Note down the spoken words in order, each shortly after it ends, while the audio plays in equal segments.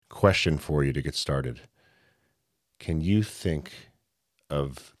question for you to get started. Can you think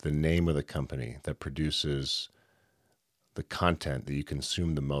of the name of the company that produces the content that you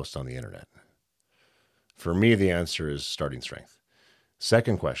consume the most on the internet? For me, the answer is Starting Strength.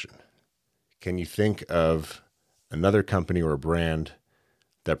 Second question, can you think of another company or a brand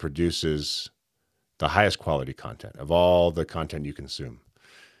that produces the highest quality content of all the content you consume?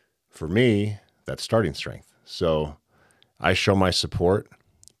 For me, that's Starting Strength. So I show my support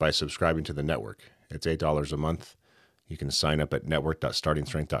by subscribing to the network. It's $8 a month. You can sign up at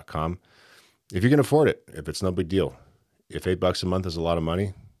network.startingstrength.com. If you can afford it, if it's no big deal. If $8 a month is a lot of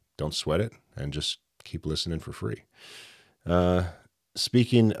money, don't sweat it and just keep listening for free.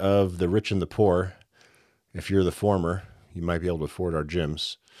 Speaking of the rich and the poor, if you're the former, you might be able to afford our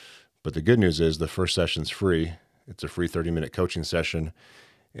gyms. But the good news is the first session's free. It's a free 30-minute coaching session.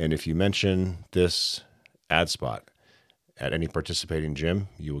 And if you mention this ad spot at any participating gym,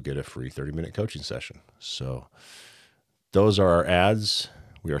 you will get a free 30-minute coaching session. So those are our ads.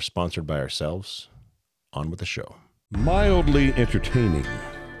 We are sponsored by ourselves. On with the show. Mildly entertaining,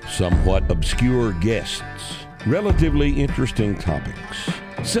 somewhat obscure guests, relatively interesting topics,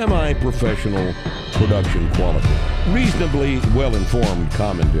 semi-professional production quality, reasonably well-informed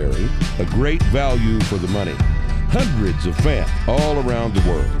commentary, a great value for the money, hundreds of fans all around the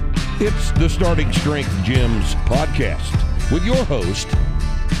world. It's the Starting Strength Gyms podcast with your host,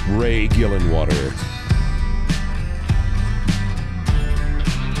 Ray Gillenwater.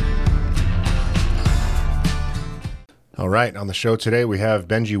 All right, on the show today we have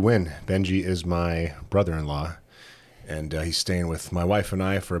Benji Nguyen. Benji is my brother-in-law, and he's staying with my wife and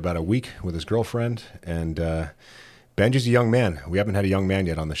I for about a week with his girlfriend. And Benji's a young man. We haven't had a young man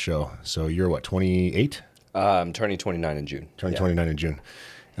yet on the show. So you're what, 28? I'm turning 29 in June. 29 in June.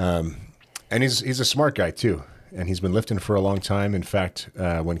 And he's a smart guy too, and he's been lifting for a long time. In fact,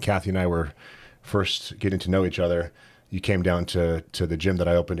 when Kathy and I were first getting to know each other, you came down to the gym that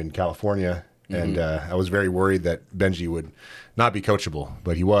I opened in California. And I was very worried that Benji would not be coachable,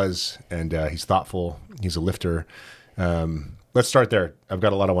 but he was, and he's thoughtful. He's a lifter. Let's start there. I've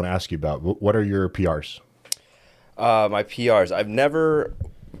got a lot I want to ask you about. What are your PRs? My PRs, I've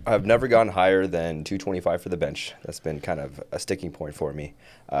never gone higher than 225 for the bench. That's been kind of a sticking point for me.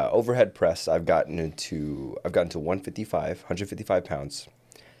 Overhead press, I've gotten to 155 pounds.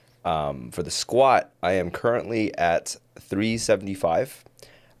 For the squat, I am currently at 375.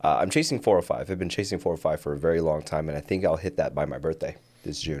 I'm chasing 405. I've been chasing 405 for a very long time, and I think I'll hit that by my birthday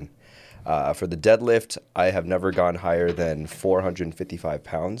this June. For the deadlift, I have never gone higher than 455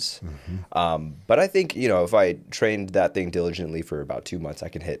 pounds. But I think, if I trained that thing diligently for about 2 months, I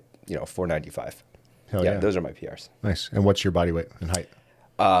can hit, 495. Hell yeah. Those are my PRs. Nice. And what's your body weight and height?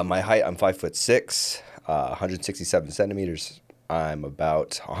 My height, I'm 5'6", 167 centimeters. I'm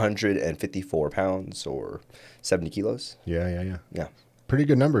about 154 pounds or 70 kilos. Yeah. Yeah. Pretty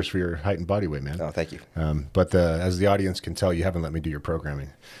good numbers for your height and body weight, man. Oh, thank you. But as the audience can tell, you haven't let me do your programming.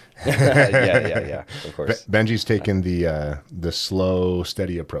 Yeah, of course. Benji's taken the slow,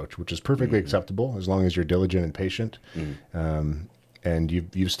 steady approach, which is perfectly acceptable as long as you're diligent and patient. And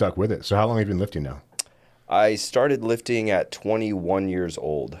you've stuck with it. So how long have you been lifting now? I started lifting at 21 years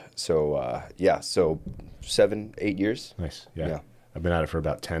old. So, so 7-8 years. Nice. Yeah. I've been at it for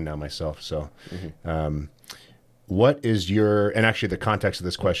about 10 now myself. So, what is and actually the context of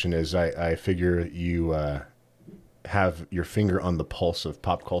this question is I figure you have your finger on the pulse of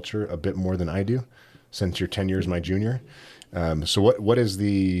pop culture a bit more than I do, since you're 10 years my junior. So what is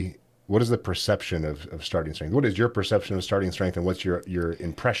the perception of Starting Strength? What is your perception of Starting Strength, and what's your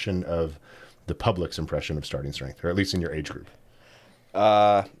impression of the public's impression of Starting Strength, or at least in your age group?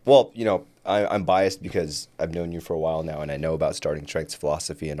 Well, I'm biased because I've known you for a while now, and I know about Starting Strength's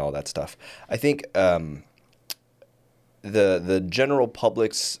philosophy and all that stuff. I think the general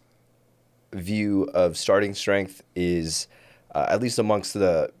public's view of Starting Strength is, at least amongst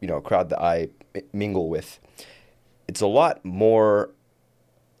the crowd that I mingle with, it's a lot more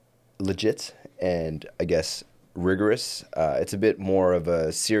legit and, I guess, rigorous. It's a bit more of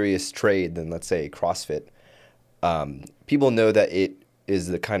a serious trade than, let's say, CrossFit. People know that it is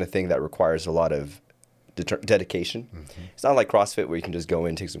the kind of thing that requires a lot of dedication. It's not like CrossFit where you can just go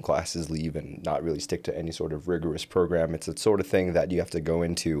in, take some classes, leave, and not really stick to any sort of rigorous program. It's the sort of thing that you have to go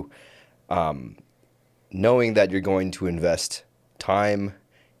into knowing that you're going to invest time,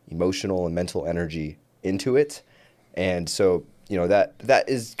 emotional and mental energy into it. And so, that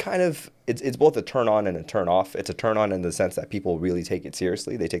is kind of, it's both a turn on and a turn off. It's a turn on in the sense that people really take it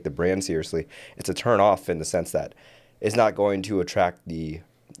seriously. They take the brand seriously. It's a turn off in the sense that it's not going to attract the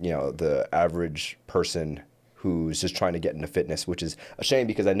average person who's just trying to get into fitness, which is a shame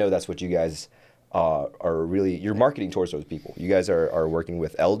because I know that's what you guys are really, you're marketing towards those people. You guys are working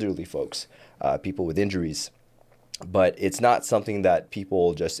with elderly folks, people with injuries, but it's not something that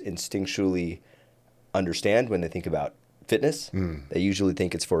people just instinctually understand when they think about fitness. They usually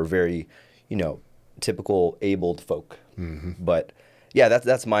think it's for very, typical abled folk. But yeah,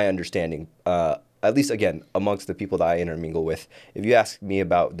 that's my understanding. At least, again, amongst the people that I intermingle with. If you ask me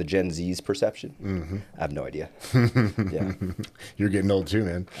about the Gen Z's perception, I have no idea. Yeah. You're getting old too,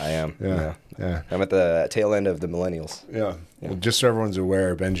 man. I am. Yeah. I'm at the tail end of the millennials. Yeah. Well, just so everyone's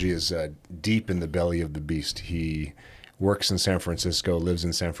aware, Benji is deep in the belly of the beast. He works in San Francisco, lives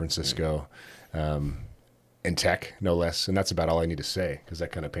in San Francisco, in tech, no less. And that's about all I need to say because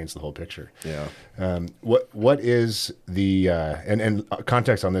that kind of paints the whole picture. Yeah. What is the, and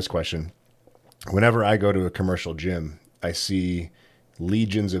context on this question, whenever I go to a commercial gym, I see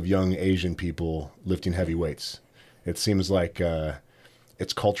legions of young Asian people lifting heavy weights. It seems like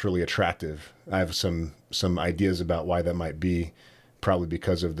it's culturally attractive. I have some ideas about why that might be, probably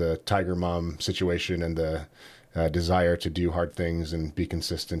because of the Tiger Mom situation and the desire to do hard things and be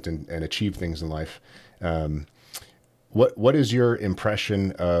consistent and achieve things in life. What is your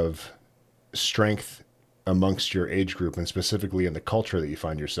impression of strength amongst your age group and specifically in the culture that you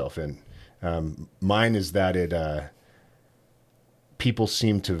find yourself in? Mine is that people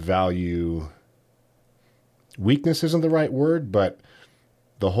seem to value, weakness isn't the right word, but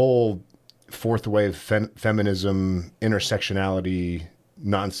the whole fourth wave feminism, intersectionality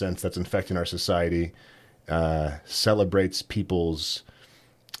nonsense that's infecting our society celebrates people's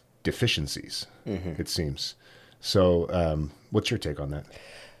deficiencies, it seems. So what's your take on that?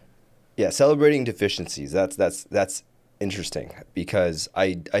 Yeah, celebrating deficiencies. That's interesting because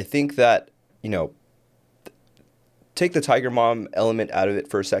I think that, take the Tiger Mom element out of it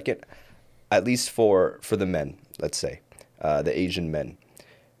for a second, at least for the men, let's say, the Asian men.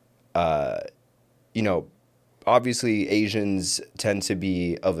 Obviously Asians tend to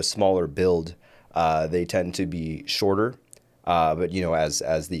be of a smaller build. They tend to be shorter. But,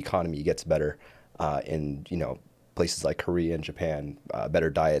 as the economy gets better in, places like Korea and Japan, better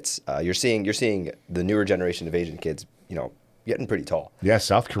diets, you're seeing the newer generation of Asian kids, getting pretty tall. Yeah,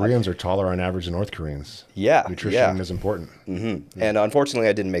 South Koreans are taller on average than North Koreans. Yeah. Nutrition is important. Mm-hmm. And unfortunately,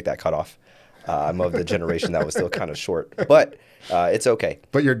 I didn't make that cutoff. I'm of the generation that was still kind of short, but it's okay.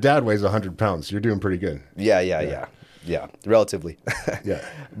 But your dad weighs 100 pounds. You're doing pretty good. Yeah, relatively. Yeah.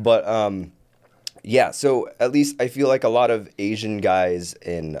 But so at least I feel like a lot of Asian guys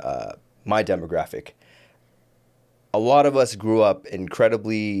in my demographic, a lot of us grew up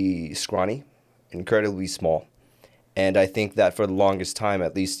incredibly scrawny, incredibly small. And I think that for the longest time,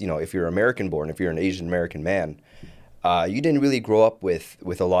 at least, if you're American born, if you're an Asian American man, you didn't really grow up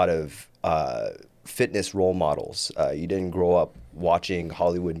with a lot of fitness role models. You didn't grow up watching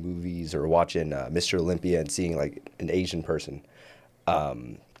Hollywood movies or watching Mr. Olympia and seeing like an Asian person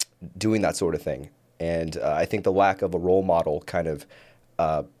doing that sort of thing. And I think the lack of a role model kind of,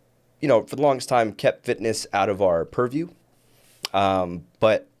 for the longest time kept fitness out of our purview.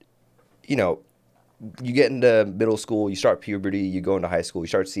 But, you get into middle school, you start puberty, you go into high school, you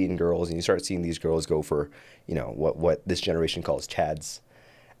start seeing girls, and you start seeing these girls go for, what this generation calls chads.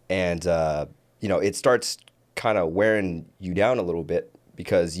 And, it starts kind of wearing you down a little bit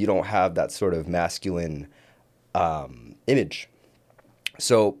because you don't have that sort of masculine image.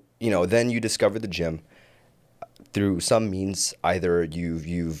 So, then you discover the gym through some means. Either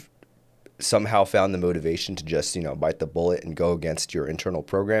you've somehow found the motivation to just, bite the bullet and go against your internal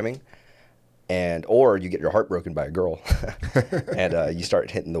programming. Or you get your heart broken by a girl and you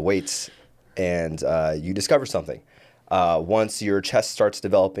start hitting the weights and you discover something. Once your chest starts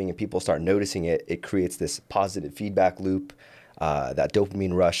developing and people start noticing it, it creates this positive feedback loop, that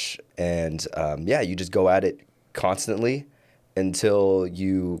dopamine rush. And you just go at it constantly until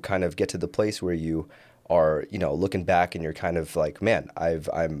you kind of get to the place where you are, looking back and you're kind of like, man,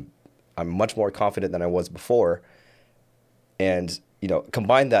 I'm much more confident than I was before. And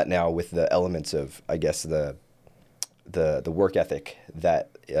combine that now with the elements of, I guess, the work ethic that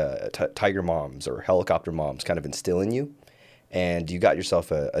Tiger Moms or Helicopter Moms kind of instill in you, and you got yourself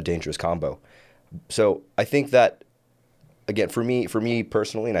a dangerous combo. So I think that, again, for me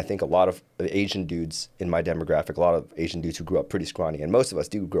personally, and I think a lot of Asian dudes in my demographic, a lot of Asian dudes who grew up pretty scrawny, and most of us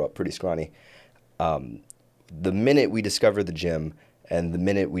do grow up pretty scrawny, the minute we discover the gym and the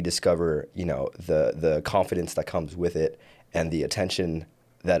minute we discover, the confidence that comes with it, and the attention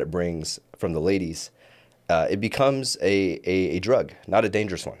that it brings from the ladies, it becomes a drug, not a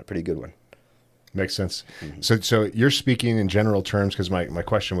dangerous one, a pretty good one. Makes sense. So you're speaking in general terms because my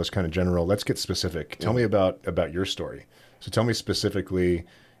question was kind of general. Let's get specific. Tell me about your story. So tell me specifically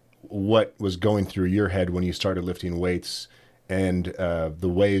what was going through your head when you started lifting weights, and the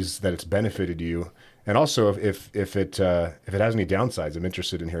ways that it's benefited you, and also if it has any downsides. I'm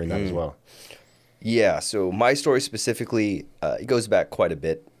interested in hearing that as well. Yeah. So my story specifically, it goes back quite a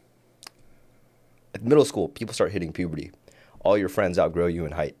bit. At middle school, people start hitting puberty. All your friends outgrow you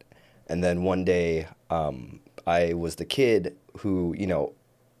in height. And then one day, I was the kid who,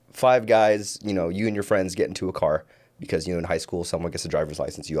 five guys, you and your friends get into a car because, in high school, someone gets a driver's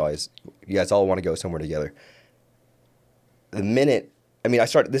license. You guys all want to go somewhere together. The minute,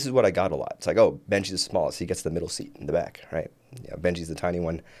 this is what I got a lot. It's like, oh, Benji's the smallest. He gets the middle seat in the back, right? Benji's the tiny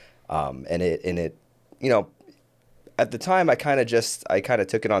one. And it, at the time, I kind of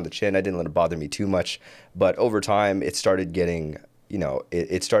took it on the chin. I didn't let it bother me too much. But over time, it started getting,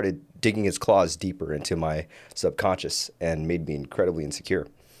 it started digging its claws deeper into my subconscious and made me incredibly insecure.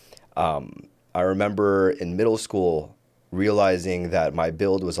 I remember in middle school realizing that my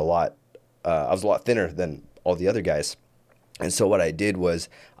build was I was a lot thinner than all the other guys. And so what I did was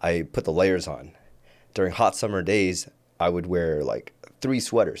I put the layers on. During hot summer days, I would wear like 3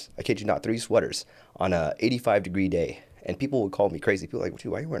 sweaters. I kid you not, 3 sweaters on a 85-degree day. And people would call me crazy. People were like,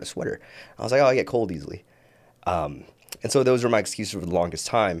 dude, why are you wearing a sweater? I was like, oh, I get cold easily. And so those were my excuses for the longest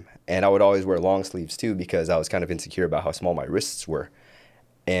time. And I would always wear long sleeves too because I was kind of insecure about how small my wrists were.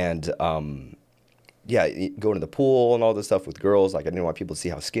 And going to the pool and all this stuff with girls, like I didn't want people to see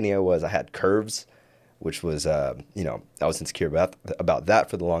how skinny I was. I had curves, which was, I was insecure about that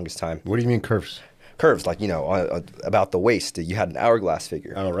for the longest time. What do you mean curves? Curves, like, about the waist. You had an hourglass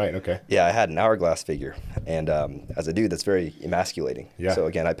figure. Oh, right. Okay. Yeah, I had an hourglass figure. And as a dude, that's very emasculating. Yeah. So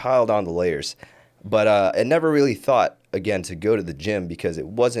again, I piled on the layers. But I never really thought, again, to go to the gym because it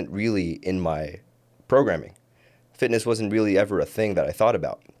wasn't really in my programming. Fitness wasn't really ever a thing that I thought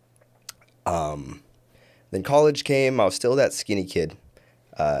about. Then college came. I was still that skinny kid.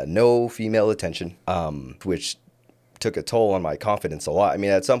 No female attention, which took a toll on my confidence a lot.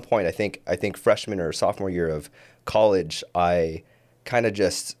 At some point, I think freshman or sophomore year of college, I kind of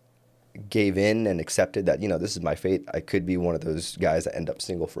just gave in and accepted that, this is my fate. I could be one of those guys that end up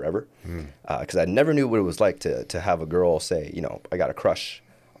single forever. Because I never knew what it was like to have a girl say, I got a crush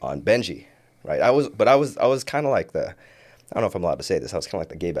on Benji, right? I was kind of like I don't know if I'm allowed to say this. I was kind of like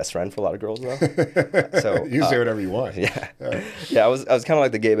the gay best friend for a lot of girls, though. So you say whatever you want. Yeah. I was kind of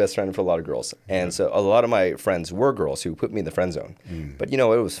like the gay best friend for a lot of girls. And so a lot of my friends were girls who put me in the friend zone. But, it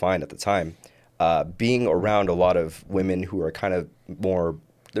was fine at the time. Being around a lot of women who are kind of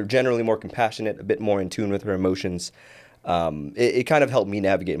they're generally more compassionate, a bit more in tune with their emotions. It kind of helped me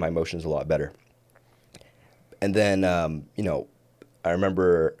navigate my emotions a lot better. And then, I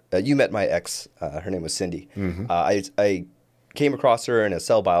remember you met my ex. Her name was Cindy. I came across her in a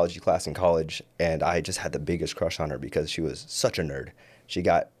cell biology class in college, and I just had the biggest crush on her because she was such a nerd. She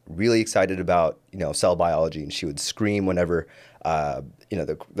got really excited about, cell biology, and she would scream whenever,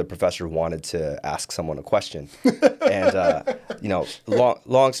 the professor wanted to ask someone a question. And,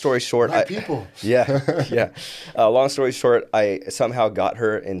 long story short. My people. Yeah. Long story short, I somehow got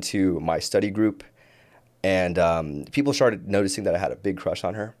her into my study group, and people started noticing that I had a big crush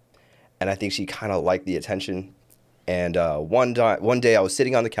on her. And I think she kind of liked the attention. And one day I was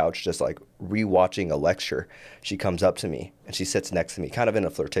sitting on the couch just like rewatching a lecture. She comes up to me and she sits next to me, kind of in a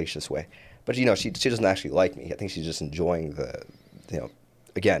flirtatious way. But she doesn't actually like me. I think she's just enjoying the,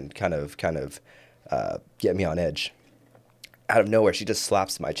 again, kind of get me on edge. Out of nowhere, she just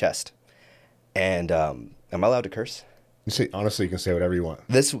slaps my chest. And am I allowed to curse? You say honestly, you can say whatever you want.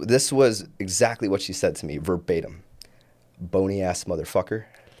 This was exactly what she said to me, verbatim. Bony ass motherfucker.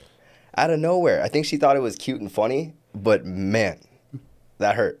 Out of nowhere. I think she thought it was cute and funny, but man,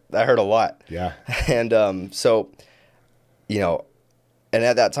 that hurt. That hurt a lot. Yeah. And and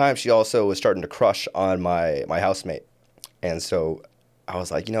at that time, she also was starting to crush on my housemate. And so I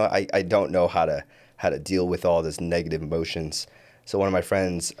was like, I don't know how to deal with all this negative emotions. So one of my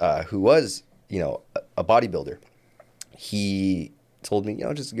friends who was, a bodybuilder, he told me,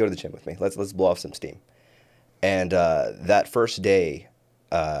 just go to the gym with me. Let's blow off some steam. And that first day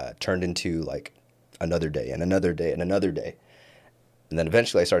turned into like another day and another day and another day. And then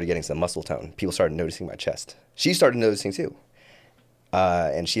eventually I started getting some muscle tone. People started noticing my chest. She started noticing too.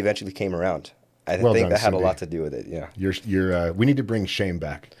 And she eventually came around. I think that had a lot to do with it. Yeah. We need to bring shame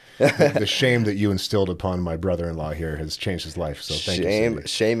back. The shame that you instilled upon my brother-in-law here has changed his life. So thank you.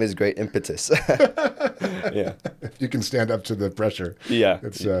 Shame is great impetus. Yeah. If you can stand up to the pressure. Yeah.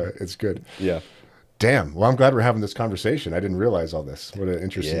 It's good. Yeah. Damn. Well, I'm glad we're having this conversation. I didn't realize all this. What an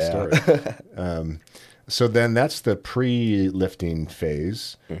interesting story. So then that's the pre-lifting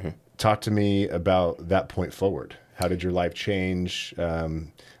phase. Mm-hmm. Talk to me about that point forward. How did your life change?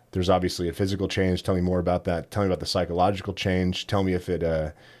 There's obviously a physical change. Tell me more about that. Tell me about the psychological change. Tell me if it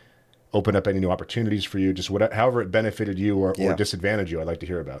opened up any new opportunities for you. Just however it benefited you or disadvantaged you, I'd like to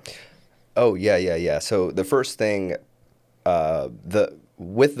hear about. Oh, yeah. So the first thing,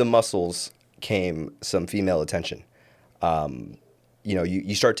 with the muscles came some female attention.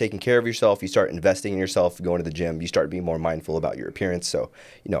 You start taking care of yourself, you start investing in yourself, going to the gym, you start being more mindful about your appearance. So,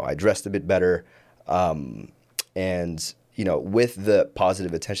 I dressed a bit better. And, with the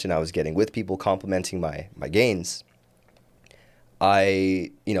positive attention I was getting, with people complimenting my gains,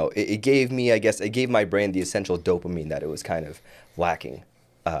 it gave me, it gave my brain the essential dopamine that it was kind of lacking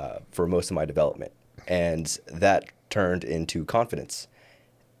for most of my development. And that turned into confidence.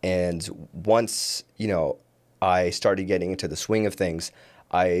 And once, I started getting into the swing of things,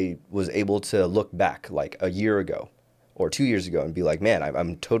 I was able to look back like a year ago or 2 years ago and be like, man,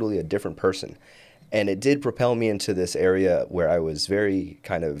 I'm totally a different person. And it did propel me into this area where I was very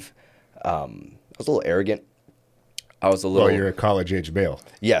kind of, I was a little arrogant. I was a little. Well, you're a college age male.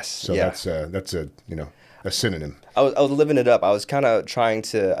 Yes. So that's a synonym. I was living it up. I was kind of trying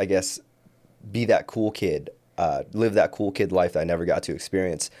to, I guess, be that cool kid, live that cool kid life that I never got to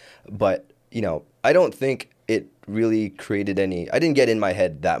experience. But, I don't think it really created any, I didn't get in my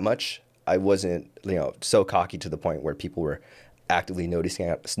head that much. I wasn't, so cocky to the point where people were actively noticing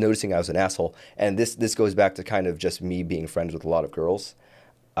I was an asshole. And this goes back to kind of just me being friends with a lot of girls.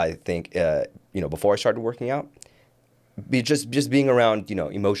 I think, before I started working out, just being around,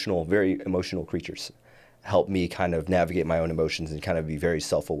 very emotional creatures helped me kind of navigate my own emotions and kind of be very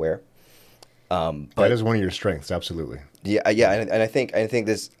self-aware. But that is one of your strengths, absolutely. Yeah, and I think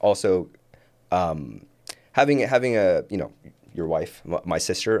this also, having a your wife, my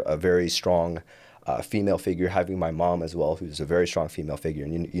sister, a very strong female figure, having my mom as well, who's a very strong female figure,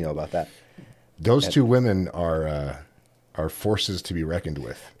 and you know about that. Those two women are forces to be reckoned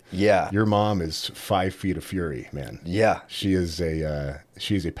with. Yeah, your mom is 5 feet of fury, man. Yeah, she is a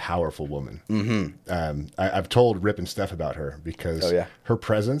powerful woman. Mm-hmm. I've told Rip and Steph about her because her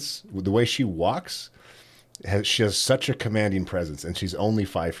presence, the way she walks, she has such a commanding presence, and she's only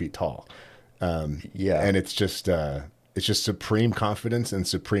 5 feet tall. And it's just supreme confidence and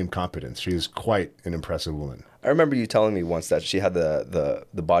supreme competence. She is quite an impressive woman. I remember you telling me once that she had the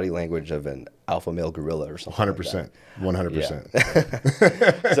body language of an alpha male gorilla or something. 100%,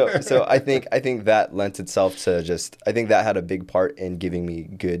 100%. So I think that lent itself to I think that had a big part in giving me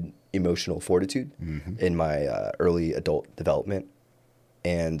good emotional fortitude in my early adult development.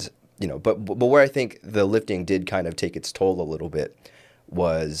 And but where I think the lifting did kind of take its toll a little bit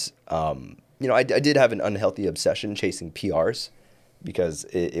was I did have an unhealthy obsession chasing PRs. Because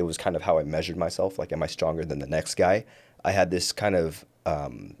it was kind of how I measured myself. Like, am I stronger than the next guy? I had this kind of,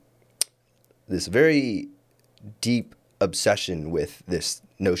 this very deep obsession with this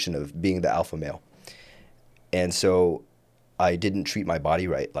notion of being the alpha male. And so I didn't treat my body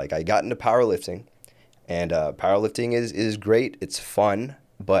right. Like, I got into powerlifting, and powerlifting is great. It's fun,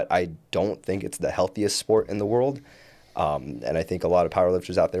 but I don't think it's the healthiest sport in the world. And I think a lot of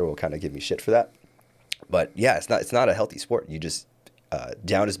powerlifters out there will kind of give me shit for that. But yeah, it's not a healthy sport. You just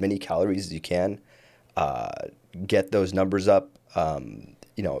down as many calories as you can, get those numbers up,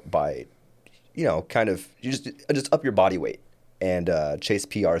 by, kind of you just up your body weight and chase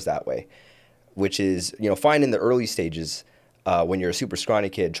PRs that way, which is, fine in the early stages when you're a super scrawny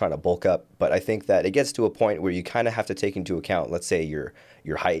kid trying to bulk up. But I think that it gets to a point where you kind of have to take into account, let's say your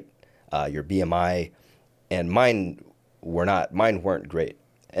height, your BMI, and mine weren't great.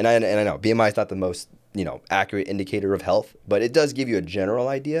 And I know BMI is not the most accurate indicator of health, but it does give you a general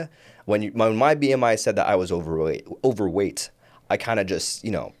idea. When my BMI said that I was overweight, I kind of just,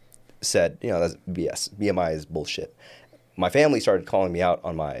 said, that's BS. BMI is bullshit. My family started calling me out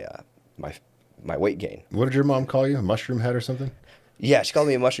on my weight gain. What did your mom call you? A mushroom head or something? Yeah, she called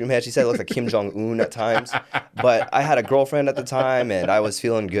me a mushroom head. She said I looked like Kim Jong-un at times. But I had a girlfriend at the time, and I was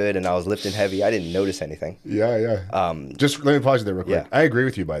feeling good, and I was lifting heavy. I didn't notice anything. Yeah. Just let me pause you there real quick. Yeah. I agree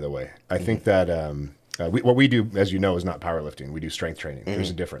with you, by the way. I think that what we do, as you know, is not powerlifting. We do strength training. There's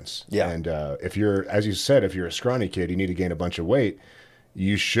a difference. Yeah. And if you're a scrawny kid, you need to gain a bunch of weight,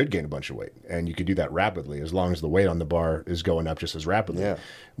 you should gain a bunch of weight. And you could do that rapidly as long as the weight on the bar is going up just as rapidly. Yeah.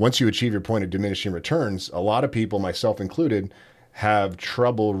 Once you achieve your point of diminishing returns, a lot of people, myself included, have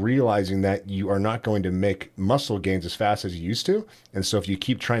trouble realizing that you are not going to make muscle gains as fast as you used to. And so if you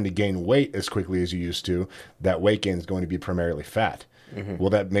keep trying to gain weight as quickly as you used to, that weight gain is going to be primarily fat. Will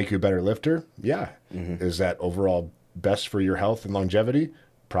that make you a better lifter? Yeah. Is that overall best for your health and longevity?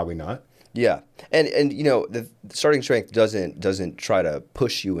 Probably not. Yeah, and the starting strength doesn't try to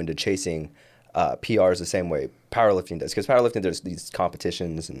push you into chasing PRs the same way powerlifting does. Because powerlifting, there's these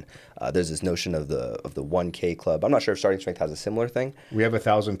competitions, and there's this notion of the 1K club. I'm not sure if starting strength has a similar thing. We have a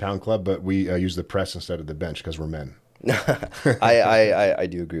 1,000-pound club, but we use the press instead of the bench because we're men. I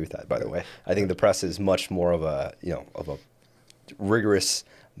do agree with that. By the way, I think the press is much more of a rigorous,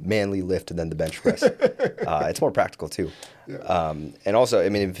 manly lift than the bench press. It's more practical too. Yeah. And also, I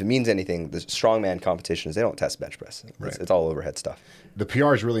mean, if it means anything, the strongman competitions, they don't test bench press. It's all overhead stuff. The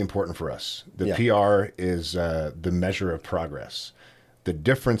PR is really important for us. The PR is the measure of progress. The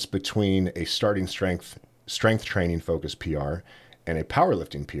difference between a starting strength training focused PR and a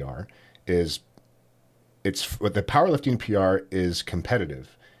powerlifting PR is the powerlifting PR is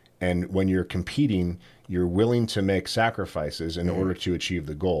competitive. And when you're competing, you're willing to make sacrifices in order to achieve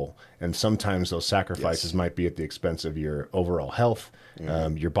the goal. And sometimes those sacrifices might be at the expense of your overall health,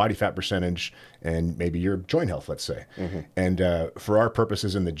 your body fat percentage, and maybe your joint health, let's say. And for our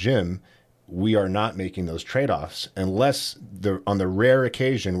purposes in the gym, we are not making those trade-offs unless on the rare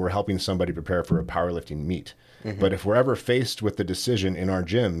occasion we're helping somebody prepare for a powerlifting meet. But if we're ever faced with the decision in our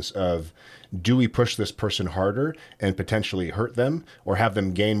gyms of, do we push this person harder and potentially hurt them, or have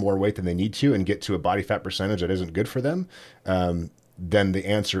them gain more weight than they need to and get to a body fat percentage that isn't good for them, then the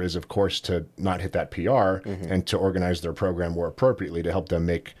answer is, of course, to not hit that PR and to organize their program more appropriately to help them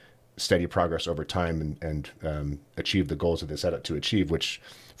make steady progress over time and achieve the goals that they set out to achieve, which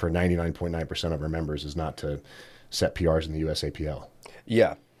for 99.9% of our members is not to set PRs in the USAPL.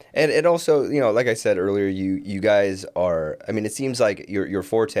 Yeah. And also, like I said earlier, you guys are, I mean, it seems like your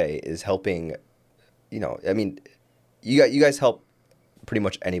forte is helping, I mean, you guys help pretty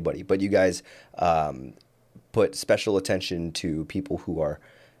much anybody, but you guys put special attention to people who are,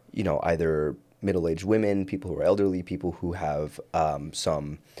 either middle-aged women, people who are elderly, people who have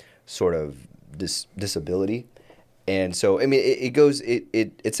some sort of disability. And so, I mean,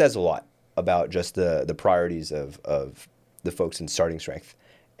 it says a lot about just the priorities of the folks in starting strength.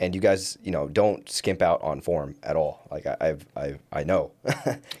 And you guys, don't skimp out on form at all. Like I know.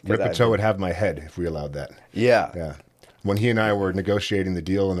 Ripito would have my head if we allowed that. Yeah. Yeah. When he and I were negotiating the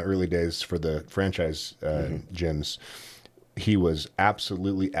deal in the early days for the franchise gyms, he was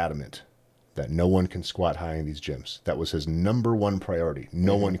absolutely adamant that no one can squat high in these gyms. That was his number one priority.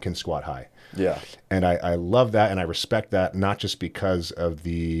 No one can squat high. Yeah. And I love that, and I respect that, not just because of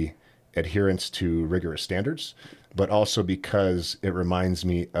the adherence to rigorous standards, but also because it reminds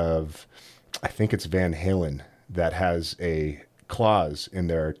me of, I think it's Van Halen that has a clause in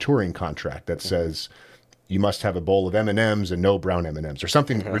their touring contract that says you must have a bowl of M&Ms and no brown M&Ms or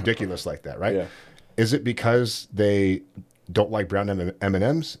something ridiculous like that, right? Yeah. Is it because they don't like brown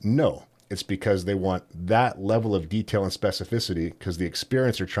M&Ms? No. It's because they want that level of detail and specificity because the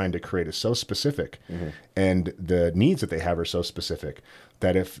experience they're trying to create is so specific and the needs that they have are so specific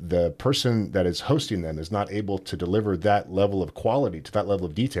that if the person that is hosting them is not able to deliver that level of quality to that level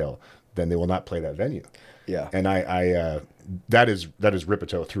of detail, then they will not play that venue. Yeah. And I that is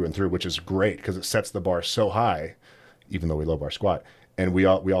Ripito through and through, which is great because it sets the bar so high, even though we low bar squat. And we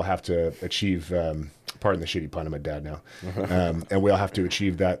all have to achieve, pardon the shitty pun, I'm a dad now, and we all have to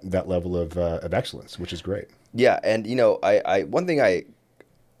achieve that level of excellence, which is great. Yeah, and I one thing I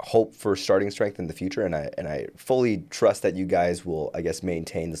hope for starting strength in the future, and I fully trust that you guys will, I guess,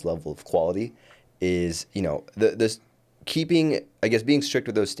 maintain this level of quality, is this keeping, I guess, being strict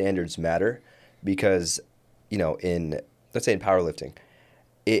with those standards matter because let's say in powerlifting,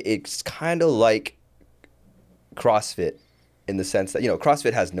 it's kind of like CrossFit. In the sense that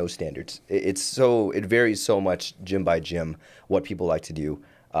CrossFit has no standards. It varies so much gym by gym what people like to do.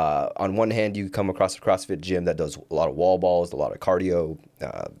 On one hand, you come across a CrossFit gym that does a lot of wall balls, a lot of cardio,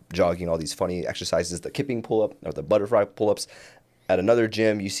 jogging, all these funny exercises, the kipping pull-up or the butterfly pull-ups. At another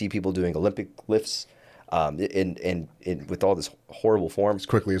gym, you see people doing Olympic lifts in with all this horrible form. As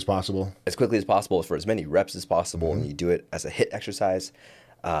quickly as possible. As quickly as possible for as many reps as possible, and you do it as a HIIT exercise.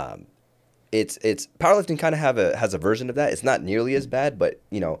 It's powerlifting kind of has a version of that. It's not nearly as bad, but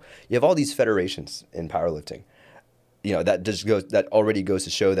you have all these federations in powerlifting. That already goes to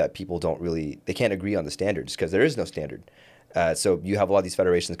show that people they can't agree on the standards because there is no standard. So you have a lot of these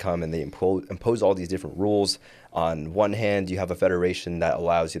federations come and they impose all these different rules. On one hand, you have a federation that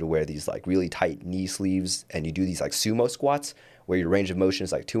allows you to wear these like really tight knee sleeves, and you do these like sumo squats where your range of motion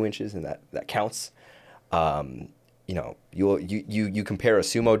is like 2 inches, and that counts. You compare a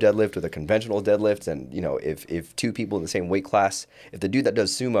sumo deadlift with a conventional deadlift, and if two people in the same weight class, if the dude that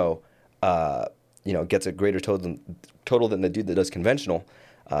does sumo gets a greater total than the dude that does conventional,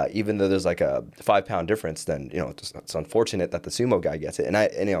 even though there's like a 5 pound difference, then it's unfortunate that the sumo guy gets it.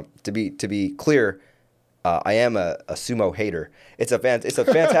 And to be clear, I am a sumo hater. It's a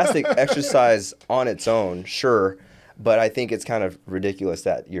fantastic exercise on its own, sure, but I think it's kind of ridiculous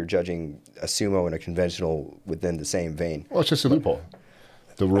that you're judging a sumo and a conventional within the same vein. Well, it's just a loophole.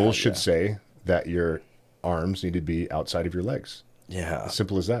 The rules should say that your arms need to be outside of your legs. Yeah. As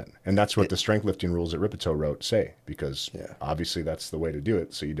simple as that. And that's what the strength lifting rules that Ripito wrote say, because obviously that's the way to do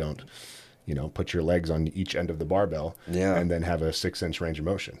it. So you don't, put your legs on each end of the barbell and then have a 6-inch range of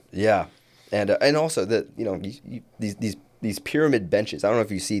motion. Yeah. And also these pyramid benches. I don't know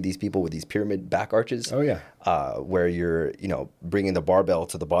if you see these people with these pyramid back arches. Oh yeah. Where you're bringing the barbell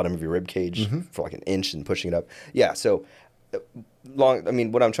to the bottom of your rib cage for like an inch and pushing it up. Yeah. So what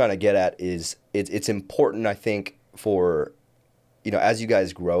I'm trying to get at is it's important, I think, for as you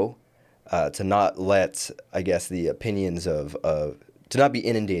guys grow, to not let, I guess, the opinions to not be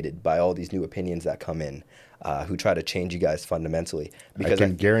inundated by all these new opinions that come in. Who try to change you guys fundamentally. Because I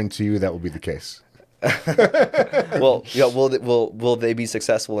can guarantee you that will be the case. Well, will they be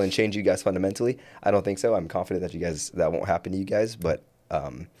successful and change you guys fundamentally? I don't think so. I'm confident that won't happen to you guys. But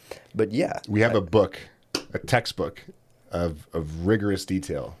yeah, we have a textbook of rigorous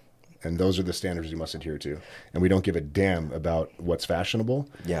detail, and those are the standards you must adhere to. And we don't give a damn about what's fashionable.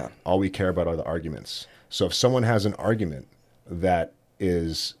 Yeah. All we care about are the arguments. So if someone has an argument that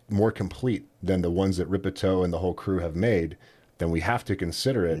is more complete than the ones that Ripito and the whole crew have made, then we have to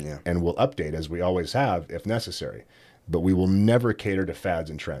consider it, and we'll update as we always have if necessary. But we will never cater to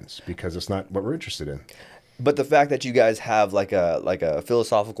fads and trends because it's not what we're interested in. But the fact that you guys have like a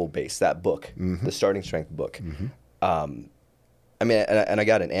philosophical base, that book, the Starting Strength book. I mean, and I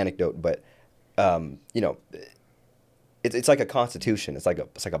got an anecdote, but it's like a constitution. It's like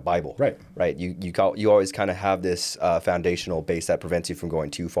a Bible, right? You always kind of have this foundational base that prevents you from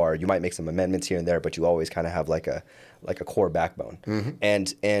going too far. You might make some amendments here and there, but you always kind of have like a core backbone.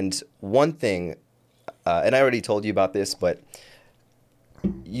 And one thing, and I already told you about this, but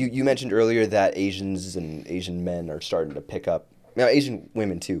you mentioned earlier that Asians and Asian men are starting to pick up. Asian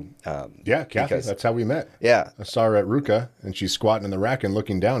women too. Yeah, Kathy, that's how we met. Yeah. I saw her at Ruka, and she's squatting in the rack and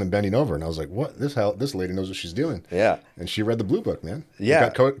looking down and bending over, and I was like, "What? This lady knows what she's doing." Yeah. And she read the blue book, man. Yeah.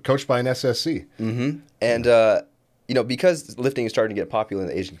 Got coached by an SSC. And because lifting is starting to get popular in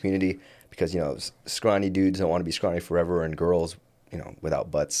the Asian community, because scrawny dudes don't want to be scrawny forever, and girls,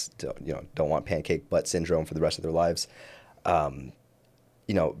 without butts, don't want pancake butt syndrome for the rest of their lives.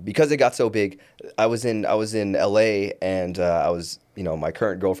 Because it got so big, I was in LA, and I was, my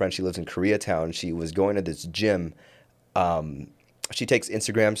current girlfriend, she lives in Koreatown. She was going to this gym. She takes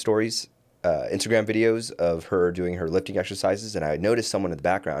Instagram stories, Instagram videos of her doing her lifting exercises, and I noticed someone in the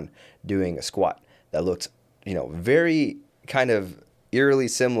background doing a squat that looked, very kind of eerily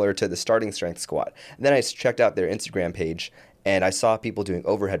similar to the Starting Strength squat. And then I checked out their Instagram page, and I saw people doing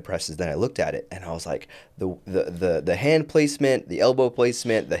overhead presses. Then I looked at it, and I was like, the hand placement, the elbow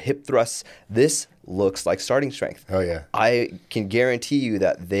placement, the hip thrusts, this looks like Starting Strength. Oh, yeah. I can guarantee you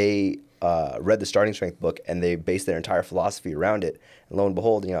that they read the Starting Strength book, and they based their entire philosophy around it. And lo and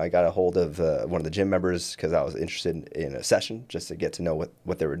behold, I got a hold of one of the gym members because I was interested in a session just to get to know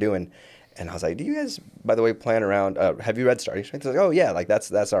what they were doing. And I was like, do you guys, by the way, plan around, have you read Starting Strength? They're like, oh, yeah, like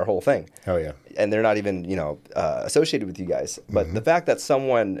that's our whole thing. Oh, yeah. And they're not even, associated with you guys. But the fact that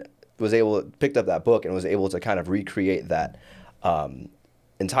someone picked up that book and was able to kind of recreate that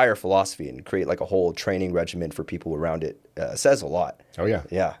entire philosophy and create like a whole training regimen for people around it says a lot. Oh, yeah.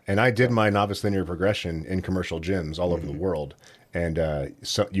 Yeah. And I did my novice linear progression in commercial gyms all over the world. And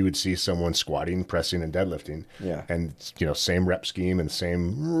so you would see someone squatting, pressing, and deadlifting. Yeah. And, same rep scheme and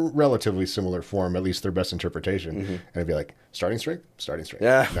same relatively similar form, at least their best interpretation. And it'd be like, starting strength.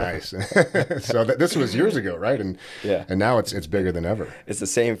 Yeah. Nice. So this was years ago, right? And now it's bigger than ever. It's the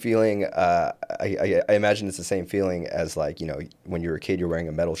same feeling. I imagine it's the same feeling as like, when you're a kid, you're wearing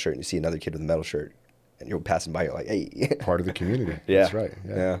a metal shirt and you see another kid with a metal shirt. And you're passing by, you're like, hey. Part of the community. Yeah. That's right.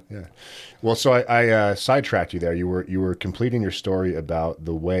 Yeah. Well, so I sidetracked you there. You were completing your story about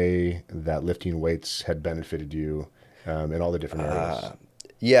the way that lifting weights had benefited you in all the different areas.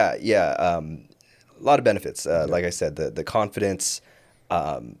 A lot of benefits. Like I said, the confidence,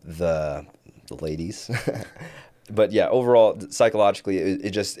 the ladies. But yeah, overall, psychologically,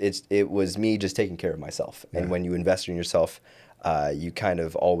 it was me just taking care of myself. And when you invest in yourself, you kind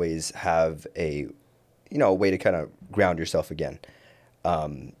of always have a way to kind of ground yourself again.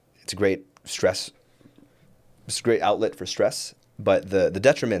 It's a great stress. It's a great outlet for stress. But the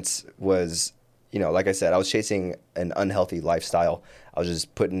detriments was, like I said, I was chasing an unhealthy lifestyle. I was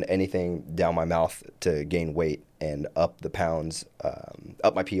just putting anything down my mouth to gain weight and up the pounds,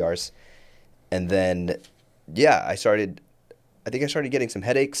 up my PRs. And then, yeah, I think I started getting some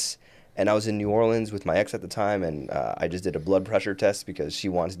headaches, and I was in New Orleans with my ex at the time, and I just did a blood pressure test because she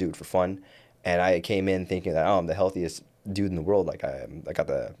wanted to do it for fun. And I came in thinking that, I'm the healthiest dude in the world. Like I'm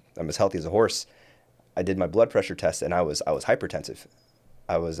as healthy as a horse. I did my blood pressure test, and I was hypertensive.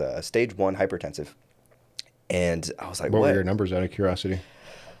 I was stage 1 hypertensive. And I was like, what were your numbers out of curiosity?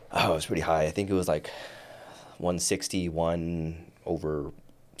 Oh, it was pretty high. I think it was like 161 over,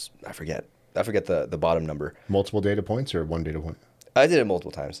 I forget the bottom number. Multiple data points or one data point? I did it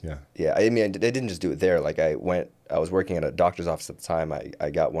multiple times. Yeah. Yeah. I mean, I didn't just do it there. Like I was working at a doctor's office at the time. I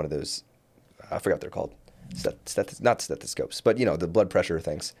got one of those, I forgot what they're called. Not stethoscopes, but the blood pressure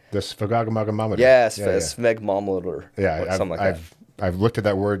things. The sphygmomanometer. Yes, sphygmomanometer. Yeah, something like that. I've looked at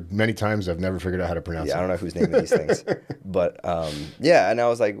that word many times. I've never figured out how to pronounce it. Yeah, I don't know who's naming these things. But yeah, and I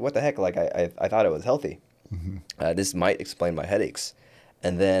was like, what the heck? Like I thought it was healthy. Mm-hmm. This might explain my headaches.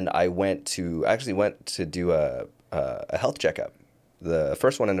 And then I actually went to do a health checkup. The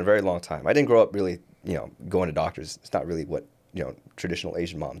first one in a very long time. I didn't grow up really, going to doctors. It's not really what, traditional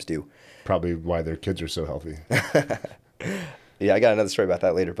Asian moms do. Probably why their kids are so healthy. Yeah, I got another story about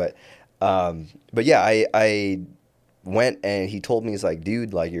that later. But yeah, I went and he told me, he's like,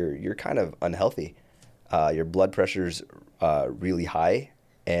 dude, like you're kind of unhealthy. Your blood pressure's really high,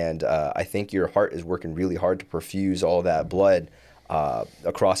 and I think your heart is working really hard to perfuse all that blood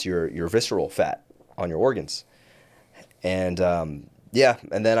across your visceral fat on your organs. And yeah,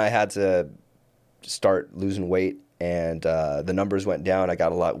 and then I had to start losing weight, and the numbers went down. I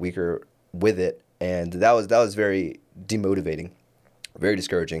got a lot weaker with it, and that was very demotivating, very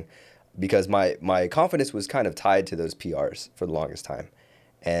discouraging, because my confidence was kind of tied to those PRs for the longest time,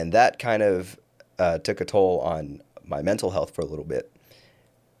 and that kind of took a toll on my mental health for a little bit.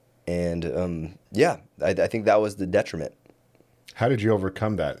 And yeah, I think that was the detriment. How did you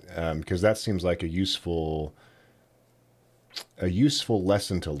overcome that? Because that seems like a useful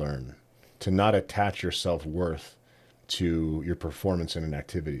lesson to learn, to not attach your self-worth to your performance in an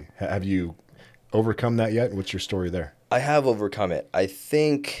activity. Have you overcome that yet? What's your story there? I have overcome it. I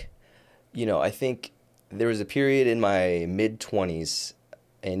think there was a period in my mid-20s,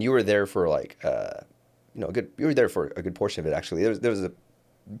 and you were there for like, you were there for a good portion of it, actually. There was a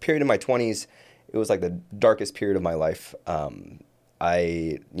period in my 20s. It was like the darkest period of my life.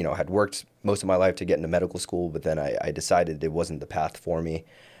 I had worked most of my life to get into medical school, but then I decided it wasn't the path for me.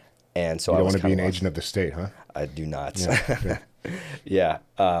 And so you I don't was want to be an lost. agent of the state, huh? I do not. Yeah. Yeah.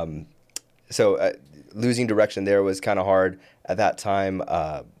 So losing direction there was kind of hard. At that time,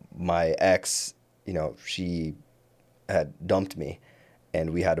 my ex, she had dumped me, and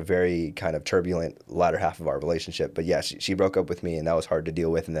we had a very kind of turbulent latter half of our relationship. But yeah, she broke up with me, and that was hard to deal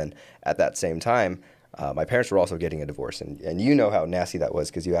with. And then at that same time, my parents were also getting a divorce. And you know how nasty that was,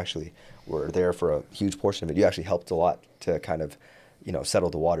 because you actually were there for a huge portion of it. You actually helped a lot to kind of, settle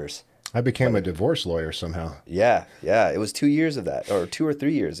the waters. I became a divorce lawyer somehow. Yeah. It was 2 years of that, or 2 or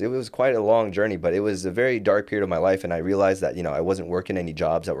 3 years. It was quite a long journey, but it was a very dark period of my life. And I realized that, I wasn't working any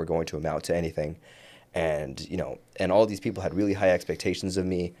jobs that were going to amount to anything. And, and all these people had really high expectations of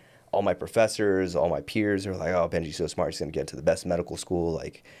me. All my professors, all my peers were like, oh, Benji's so smart. He's going to get into the best medical school.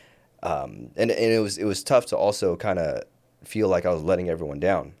 Like, and it was tough to also kind of feel like I was letting everyone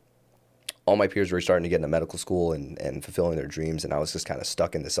down. All my peers were starting to get into medical school and fulfilling their dreams, and I was just kind of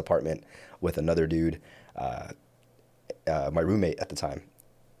stuck in this apartment with another dude, my roommate at the time.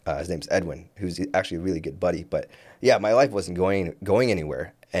 His name's Edwin, who's actually a really good buddy. But yeah, my life wasn't going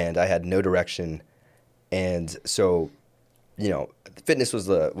anywhere, and I had no direction. And so, fitness was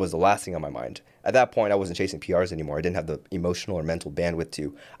the last thing on my mind. At that point, I wasn't chasing PRs anymore. I didn't have the emotional or mental bandwidth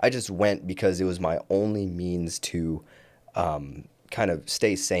to. I just went because it was my only means to kind of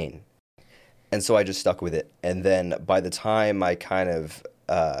stay sane. And so I just stuck with it. And then by the time I kind of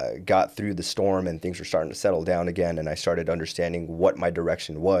got through the storm and things were starting to settle down again, and I started understanding what my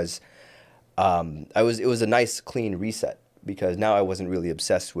direction was, it was a nice, clean reset, because now I wasn't really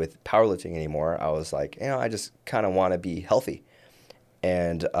obsessed with powerlifting anymore. I was like, I just kind of want to be healthy.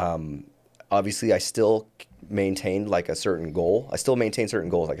 And obviously I still maintained like a certain goal. I still maintain certain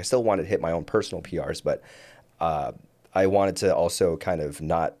goals. Like I still wanted to hit my own personal PRs, but I wanted to also kind of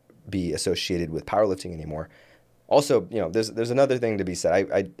not be associated with powerlifting anymore. Also, there's another thing to be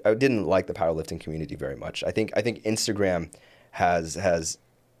said. I didn't like the powerlifting community very much. I think Instagram has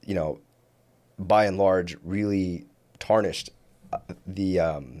by and large really tarnished the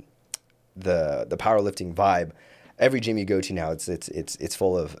powerlifting vibe, every gym you go to now, it's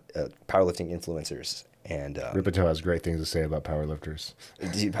full of powerlifting influencers. And Ripito has great things to say about powerlifters.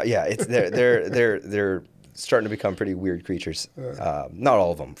 yeah, it's they're starting to become pretty weird creatures. Not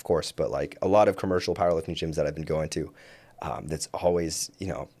all of them, of course, but like a lot of commercial powerlifting gyms that I've been going to. That's always,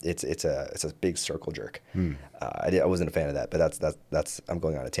 it's a big circle jerk. I wasn't a fan of that, but that's I'm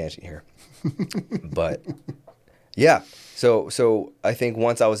going on a tangent here. But yeah, so I think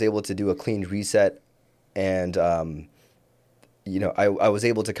once I was able to do a clean reset, and I was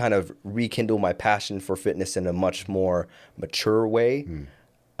able to kind of rekindle my passion for fitness in a much more mature way.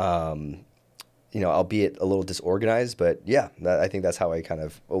 Albeit a little disorganized, but yeah, I think that's how I kind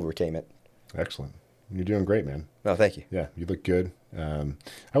of overcame it. Excellent. You're doing great, man. No, thank you. Yeah, you look good. I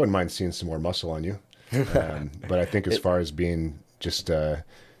wouldn't mind seeing some more muscle on you. But I think as far as being just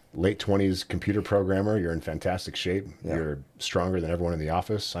late 20s computer programmer, you're in fantastic shape. Yeah. You're stronger than everyone in the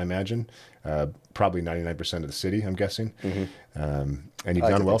office, I imagine. Probably 99% of the city, I'm guessing. And you've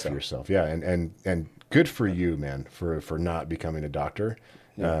done well for yourself. Yeah, and good for you, man, for not becoming a doctor.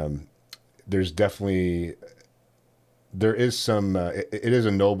 Yeah. There is some, it is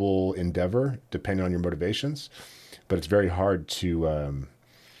a noble endeavor depending on your motivations, but it's very hard to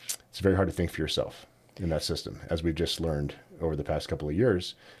think for yourself in that system, as we've just learned over the past couple of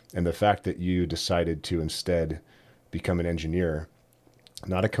years. And the fact that you decided to instead become an engineer,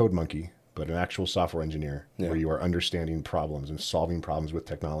 not a code monkey, but an actual software engineer, where you are understanding problems and solving problems with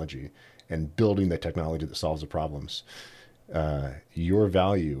technology and building the technology that solves the problems. Your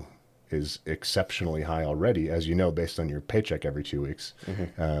value is exceptionally high already, as you know, based on your paycheck every 2 weeks.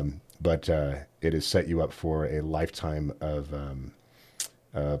 But it has set you up for a lifetime of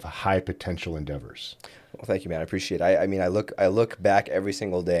high potential endeavors. Well, thank you, man. I appreciate it. I mean, I look back every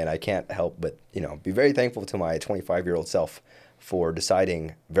single day, and I can't help but be very thankful to my 25-year-old self for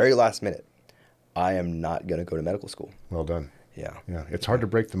deciding very last minute, I am not going to go to medical school. Well done. Yeah. Yeah. It's hard to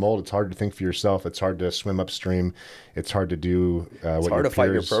break the mold. It's hard to think for yourself. It's hard to swim upstream. It's hard to do it's hard to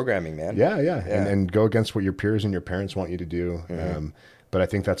fight your programming, man. Yeah. And go against what your peers and your parents want you to do. But I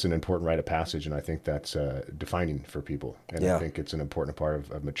think that's an important rite of passage, and I think that's defining for people. And I think it's an important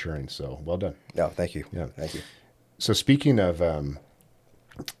part of maturing. So well done. No, thank you. Yeah. Thank you. So speaking of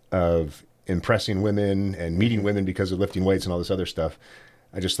impressing women and meeting women because of lifting weights and all this other stuff,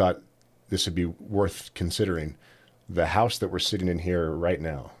 I just thought this would be worth considering. The house that we're sitting in here right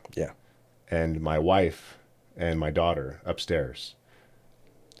now. Yeah. And my wife and my daughter upstairs.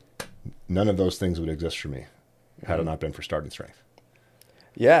 None of those things would exist for me had it not been for Starting Strength.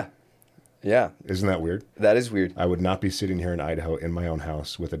 Yeah. Yeah. Isn't that weird? That is weird. I would not be sitting here in Idaho in my own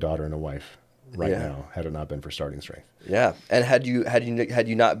house with a daughter and a wife right now had it not been for Starting Strength. Yeah. And had you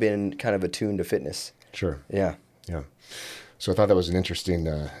not been kind of attuned to fitness. Sure. Yeah. Yeah. So I thought that was an interesting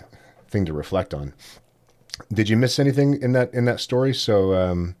thing to reflect on. Did you miss anything in that story?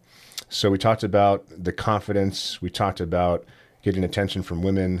 So we talked about the confidence. We talked about getting attention from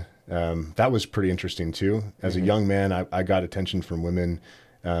women. That was pretty interesting too. As a young man, I got attention from women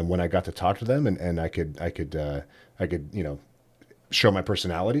when I got to talk to them, and I could show my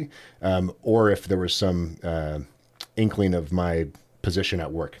personality, or if there was some inkling of my position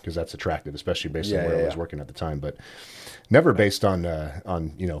at work, because that's attractive, especially based on where I was working at the time, but never based on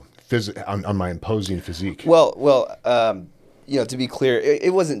my imposing physique. Well, to be clear,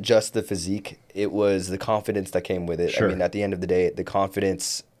 it wasn't just the physique; it was the confidence that came with it. Sure. I mean, at the end of the day, the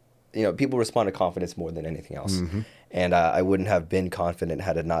confidence. People respond to confidence more than anything else, and I wouldn't have been confident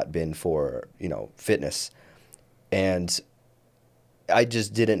had it not been for fitness, and I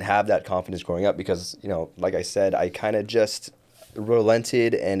just didn't have that confidence growing up because like I said, I kind of just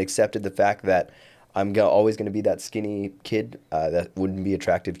relented and accepted the fact that I'm always going to be that skinny kid that wouldn't be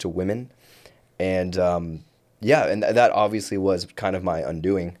attractive to women. And and that obviously was kind of my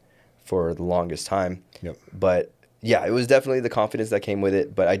undoing for the longest time. Yep. But yeah, it was definitely the confidence that came with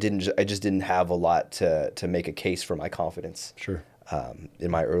it, but I just didn't have a lot to make a case for my confidence. Sure. In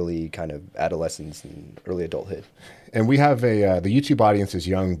my early kind of adolescence and early adulthood. And we have the YouTube audience is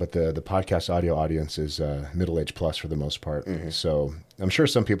young, but the podcast audio audience is middle-aged plus for the most part. So I'm sure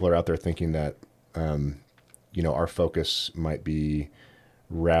some people are out there thinking that our focus might be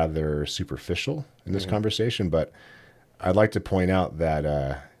rather superficial in this conversation, but I'd like to point out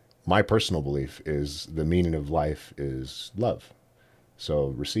that my personal belief is the meaning of life is love. So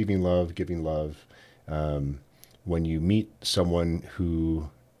receiving love, giving love. When you meet someone who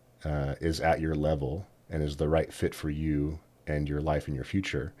is at your level and is the right fit for you and your life and your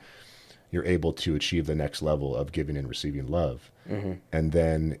future, you're able to achieve the next level of giving and receiving love. And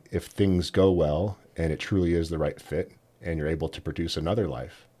then if things go well and it truly is the right fit and you're able to produce another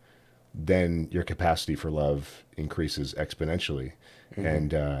life, then your capacity for love increases exponentially.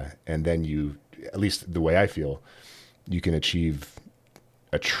 And then you, at least the way I feel, you can achieve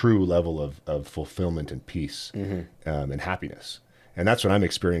a true level of fulfillment and peace and happiness. And that's what I'm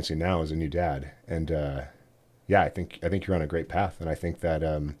experiencing now as a new dad. And yeah, I think you're on a great path. And I think that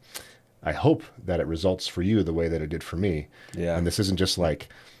I hope that it results for you the way that it did for me. Yeah. And this isn't just like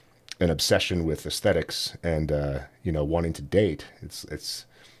an obsession with aesthetics and wanting to date. It's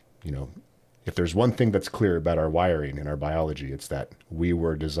if there's one thing that's clear about our wiring and our biology, it's that we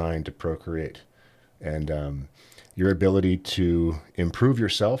were designed to procreate. And your ability to improve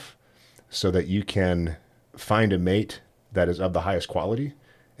yourself so that you can find a mate that is of the highest quality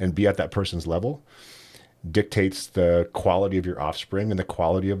and be at that person's level dictates the quality of your offspring and the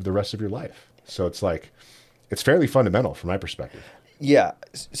quality of the rest of your life. So it's fairly fundamental from my perspective. Yeah.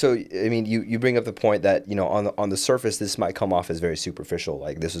 So, I mean, you bring up the point that, on the surface, this might come off as very superficial.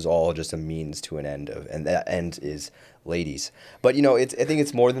 Like, this is all just a means to an end and that end is ladies. But, I think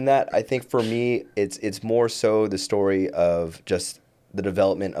it's more than that. I think for me, it's more so the story of just the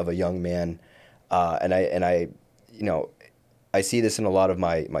development of a young man. And I see this in a lot of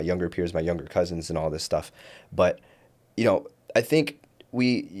my younger peers, my younger cousins and all this stuff. But, I think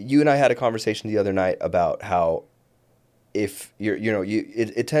you and I had a conversation the other night about how, if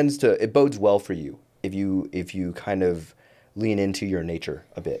it bodes well for you if you kind of lean into your nature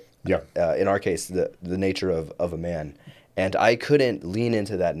a bit. Yeah. In our case, the nature of a man, and I couldn't lean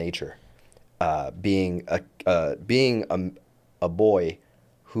into that nature, being a boy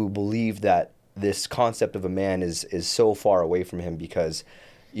who believed that this concept of a man is so far away from him because,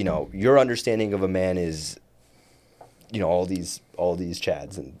 your understanding of a man is, all these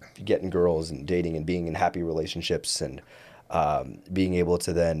chads and getting girls and dating and being in happy relationships and being able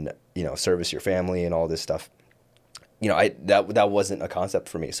to then service your family and all this stuff. That wasn't a concept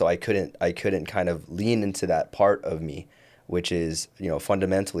for me, so I couldn't kind of lean into that part of me, which is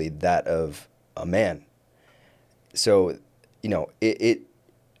fundamentally that of a man. So it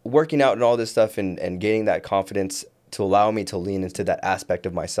working out and all this stuff and gaining that confidence to allow me to lean into that aspect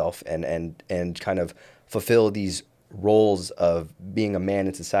of myself and kind of fulfill these roles of being a man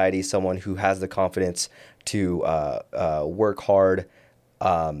in society, someone who has the confidence to work hard,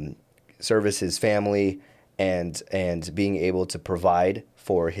 service his family, and being able to provide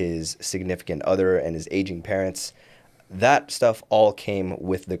for his significant other and his aging parents. That stuff all came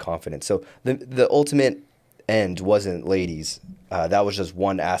with the confidence. So the ultimate end wasn't ladies. That was just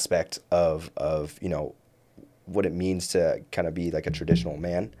one aspect of what it means to kind of be like a traditional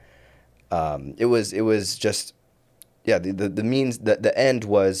man. It was just. Yeah, the means that the end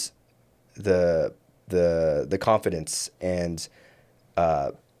was the confidence and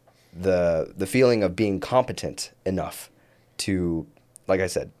the feeling of being competent enough to, like I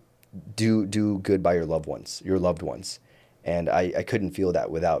said, do good by your loved ones, and I couldn't feel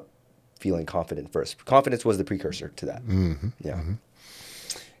that without feeling confident first. Confidence was the precursor to that. Mm-hmm. Yeah, mm-hmm.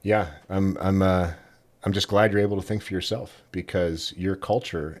 Yeah. I'm just glad you're able to think for yourself, because your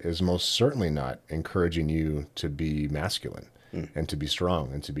culture is most certainly not encouraging you to be masculine and to be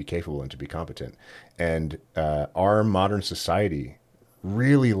strong and to be capable and to be competent. And our modern society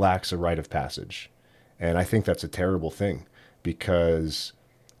really lacks a rite of passage. And I think that's a terrible thing, because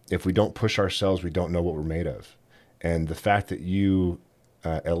if we don't push ourselves, we don't know what we're made of. And the fact that you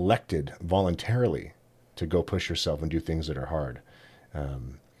elected voluntarily to go push yourself and do things that are hard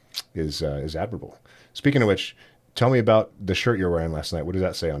is admirable. Speaking of which, tell me about the shirt you were wearing last night. What does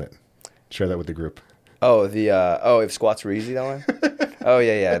that say on it? Share that with the group. Oh, if squats were easy, that one? Oh,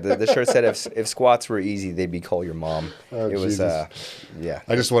 yeah. The shirt said if squats were easy, they'd be call your mom. Oh, it was, yeah.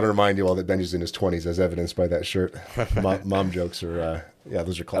 I just want to remind you all that Benji's in his 20s, as evidenced by that shirt. Mom jokes are,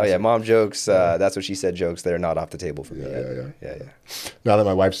 those are classic. Oh, yeah, mom jokes, that's what she said jokes. They're not off the table for me yet. Yeah. Now that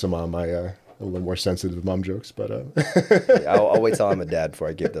my wife's a mom, I'm a little more sensitive to mom jokes, but... I'll wait till I'm a dad before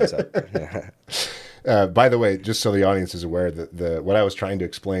I give those up. By the way, just so the audience is aware, that what I was trying to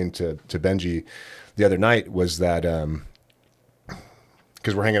explain to Benji the other night was that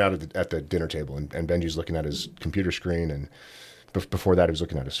because we're hanging out at the dinner table, and Benji's looking at his computer screen, and before that he was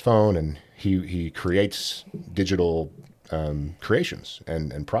looking at his phone, and he creates digital creations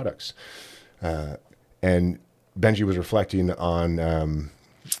and products, and Benji was reflecting on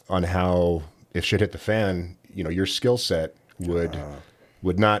how if shit hit the fan, your skill set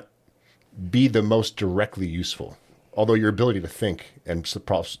would not be the most directly useful, although your ability to think and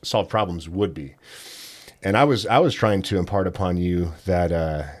solve problems would be. And I was trying to impart upon you that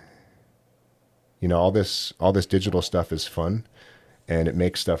all this digital stuff is fun, and it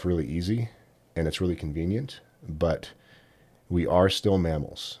makes stuff really easy, and it's really convenient, but we are still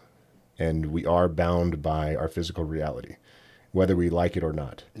mammals, and we are bound by our physical reality, whether we like it or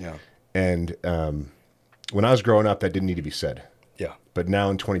not. Yeah. And when I was growing up, that didn't need to be said. Yeah. But now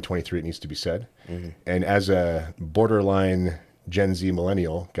in 2023, it needs to be said. And as a borderline Gen Z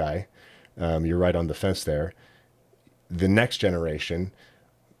millennial guy, you're right on the fence there. The next generation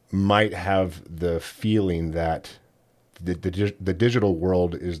might have the feeling that the digital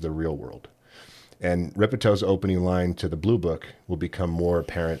world is the real world. And Ripeto's opening line to the Blue Book will become more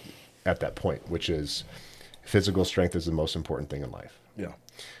apparent at that point, which is physical strength is the most important thing in life. Yeah.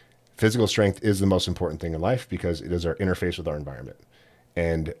 Physical strength is the most important thing in life because it is our interface with our environment.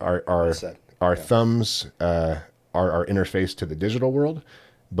 And our thumbs are our interface to the digital world,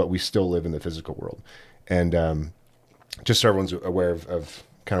 but we still live in the physical world. And just so everyone's aware of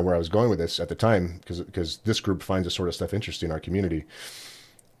kind of where I was going with this at the time, because this group finds this sort of stuff interesting in our community.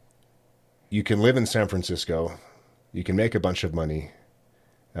 You can live in San Francisco, you can make a bunch of money,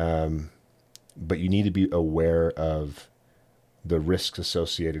 but you need to be aware of the risks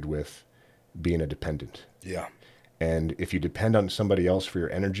associated with being a dependent. Yeah. And if you depend on somebody else for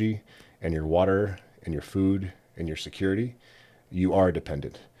your energy and your water and your food and your security, you are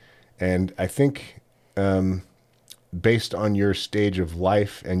dependent. And I think based on your stage of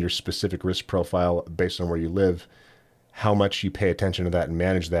life and your specific risk profile, based on where you live, how much you pay attention to that and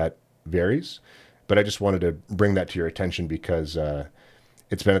manage that varies. But I just wanted to bring that to your attention because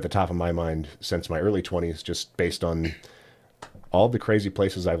it's been at the top of my mind since my early 20s, just based on all the crazy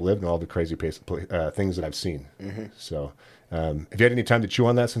places I've lived and all the crazy things that I've seen. So have you had any time to chew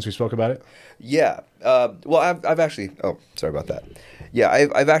on that since we spoke about it? Yeah. Well, I've actually, oh, sorry about that. Yeah,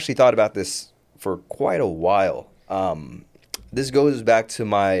 I've actually thought about this for quite a while. This goes back to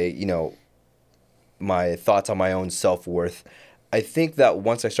my, my thoughts on my own self-worth. I think that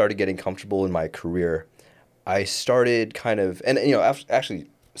once I started getting comfortable in my career, I started kind of, and actually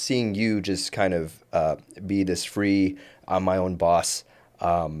seeing you just kind of be this free, I'm my own boss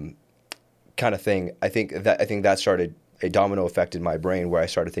kind of thing. I think that started a domino effect in my brain where I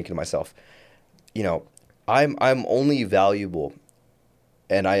started thinking to myself, I'm only valuable,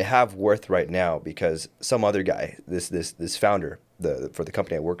 and I have worth right now because some other guy, this founder for the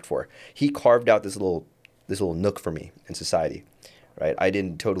company I worked for, he carved out this little nook for me in society. Right, I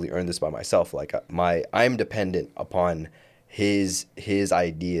didn't totally earn this by myself. Like I'm dependent upon his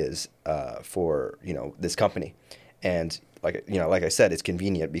ideas for this company, and like I said, it's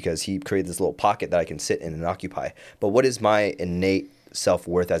convenient because he created this little pocket that I can sit in and occupy. But what is my innate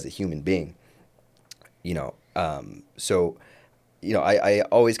self-worth as a human being? So I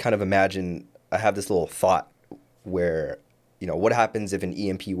always kind of imagine, I have this little thought where what happens if an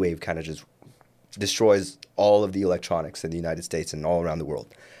EMP wave kind of just destroys all of the electronics in the United States and all around the world.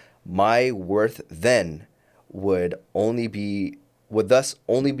 My worth then would thus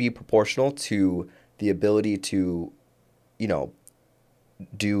only be proportional to the ability to,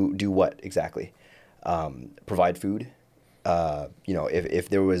 do what exactly? Provide food. If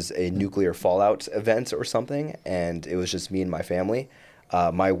there was a nuclear fallout event or something and it was just me and my family,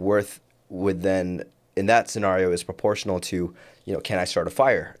 my worth would then, in that scenario, is proportional to, can I start a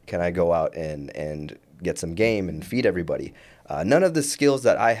fire? Can I go out and get some game and feed everybody? None of the skills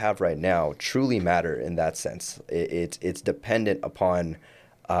that I have right now truly matter in that sense. It's dependent upon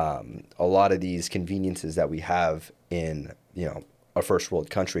a lot of these conveniences that we have in a first world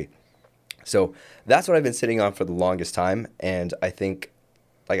country. So that's what I've been sitting on for the longest time, and I think,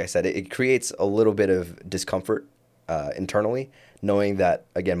 like I said, it creates a little bit of discomfort internally, knowing that,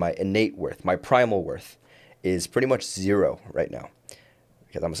 again, my innate worth, my primal worth, is pretty much zero right now.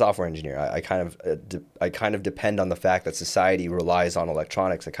 Because I'm a software engineer, I kind of depend on the fact that society relies on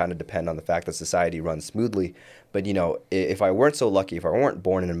electronics. I kind of depend on the fact that society runs smoothly. But if I weren't so lucky, if I weren't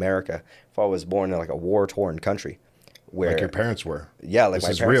born in America, if I was born in like a war-torn country, where like your parents were, yeah, like this my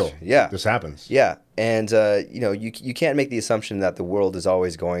is parents, real, yeah, this happens, yeah, and you can't make the assumption that the world is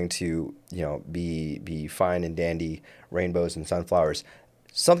always going to be fine and dandy, rainbows and sunflowers.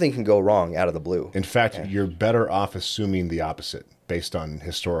 Something can go wrong out of the blue. In fact, you're better off assuming the opposite based on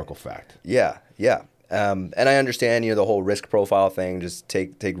historical fact. Yeah. And I understand, the whole risk profile thing. Just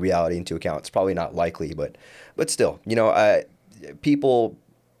take reality into account. It's probably not likely, but still, people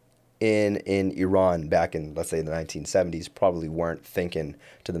in Iran back in, let's say, the 1970s probably weren't thinking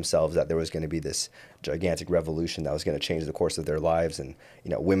to themselves that there was going to be this gigantic revolution that was going to change the course of their lives, and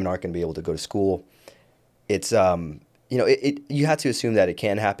women aren't going to be able to go to school. It's you have to assume that it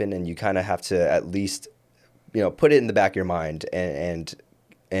can happen, and you kind of have to at least put it in the back of your mind and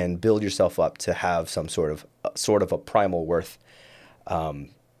build yourself up to have some sort of a primal worth.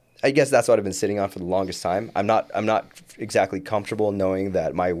 I guess that's what I've been sitting on for the longest time. I'm not exactly comfortable knowing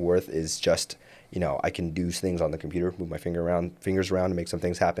that my worth is just, I can do things on the computer, move my fingers around and make some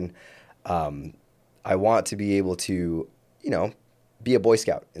things happen. I want to be able to, be a Boy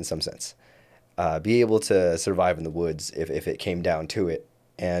Scout in some sense, be able to survive in the woods if it came down to it,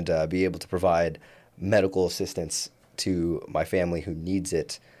 and be able to provide medical assistance to my family who needs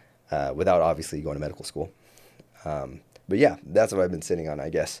it without obviously going to medical school. But yeah, that's what I've been sitting on, I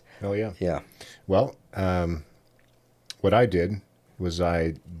guess. Oh, yeah. Yeah. Well, what I did was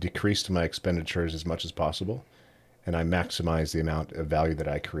I decreased my expenditures as much as possible, and I maximized the amount of value that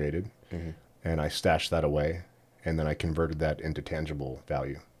I created, and I stashed that away, and then I converted that into tangible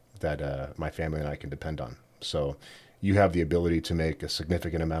value that my family and I can depend on. So you have the ability to make a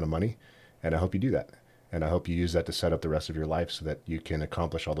significant amount of money, and I hope you do that. And I hope you use that to set up the rest of your life so that you can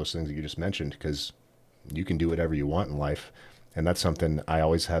accomplish all those things that you just mentioned, because you can do whatever you want in life. And that's something I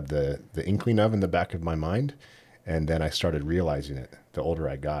always had the inkling of in the back of my mind. And then I started realizing it the older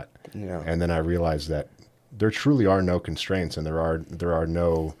I got. Yeah. And then I realized that there truly are no constraints, and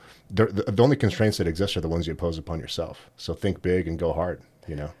the only constraints that exist are the ones you impose upon yourself. So think big and go hard,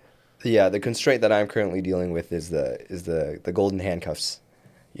 Yeah, the constraint that I'm currently dealing with is the golden handcuffs.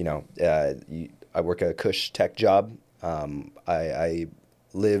 I work a cush tech job. I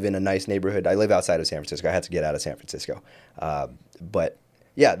live in a nice neighborhood. I live outside of San Francisco. I had to get out of San Francisco. But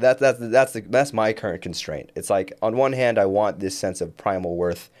yeah, that's my current constraint. It's like, on one hand, I want this sense of primal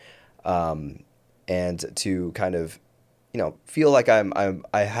worth, and to kind of, feel like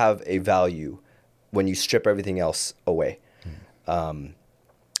I have a value when you strip everything else away.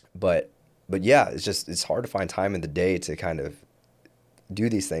 But yeah, it's hard to find time in the day to kind of do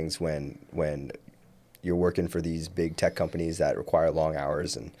these things when you're working for these big tech companies that require long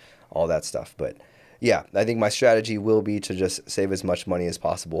hours and all that stuff. But yeah, I think my strategy will be to just save as much money as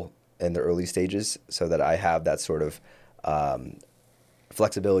possible in the early stages so that I have that sort of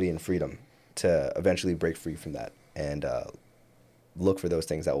flexibility and freedom to eventually break free from that and look for those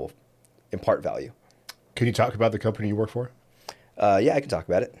things that will impart value. Can you talk about the company you work for? Yeah, I can talk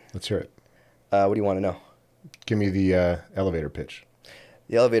about it. Let's hear it. What do you want to know? Give me the elevator pitch.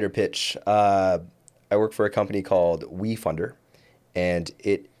 The elevator pitch. I work for a company called Wefunder, and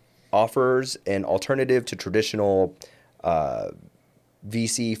it offers an alternative to traditional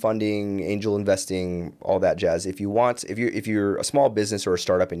VC funding, angel investing, all that jazz. If you're a small business or a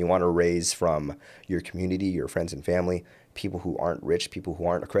startup and you want to raise from your community, your friends and family, people who aren't rich, people who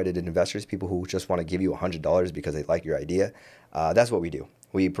aren't accredited investors, people who just want to give you $100 because they like your idea, that's what we do.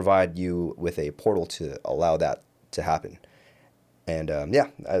 We provide you with a portal to allow that to happen. And yeah,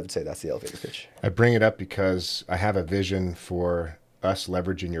 I would say that's the elevator pitch. I bring it up because I have a vision for us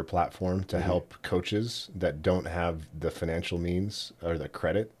leveraging your platform to help coaches that don't have the financial means or the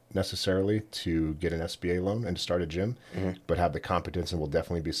credit necessarily to get an SBA loan and to start a gym, but have the competence and will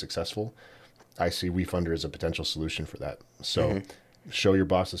definitely be successful. I see Wefunder as a potential solution for that. So show your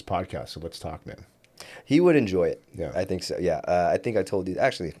boss this podcast. So let's talk, man. He would enjoy it. Yeah. I think so. Yeah. I think I told you,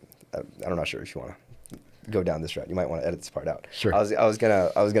 actually, I'm not sure if you want to go down this route. You might want to edit this part out. Sure. I was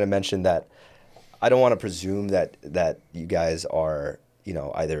gonna mention that I don't want to presume that you guys are,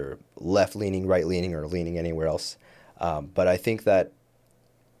 either left leaning, right leaning, or leaning anywhere else. But I think that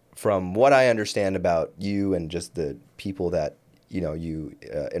from what I understand about you and just the people that you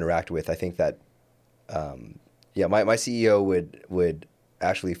interact with, I think that my CEO would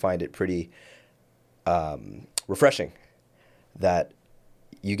actually find it pretty refreshing that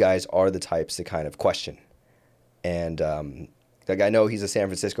you guys are the types to kind of question. And I know he's a San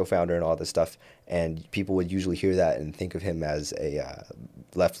Francisco founder and all this stuff, and people would usually hear that and think of him as a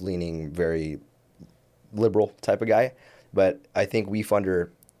left-leaning, very liberal type of guy. But I think Wefunder,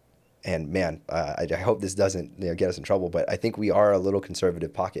 and man, I hope this doesn't get us in trouble, but I think we are a little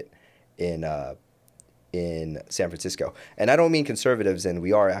conservative pocket in San Francisco. And I don't mean conservatives, and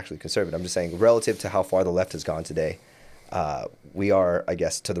we are actually conservative. I'm just saying relative to how far the left has gone today, we are, I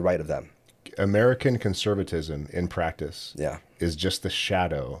guess, to the right of them. American conservatism in practice is just the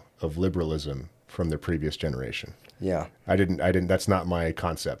shadow of liberalism from the previous generation. Yeah. I didn't, that's not my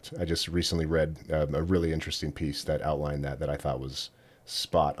concept. I just recently read a really interesting piece that outlined that I thought was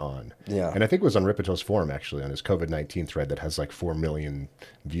spot on. Yeah. And I think it was on Ripeto's forum, actually, on his COVID-19 thread that has like 4 million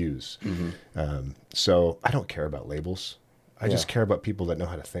views. So I don't care about labels. I just care about people that know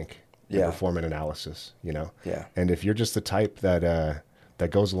how to think and perform an analysis, Yeah. And if you're just the type that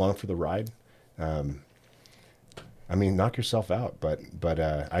goes along for the ride, knock yourself out. But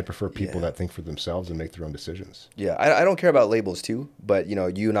I prefer people that think for themselves and make their own decisions. Yeah, I don't care about labels too, but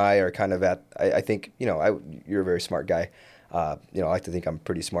you and I are kind of at. I think you're a very smart guy. I like to think I'm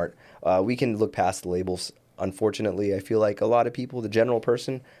pretty smart. We can look past the labels. Unfortunately, I feel like a lot of people, the general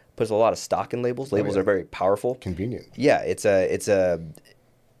person, puts a lot of stock in labels. Labels are very powerful. Convenient. Yeah, it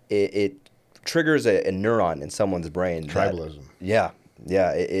triggers a neuron in someone's brain. Tribalism.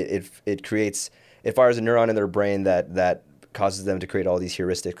 It creates, it fires a neuron in their brain that causes them to create all these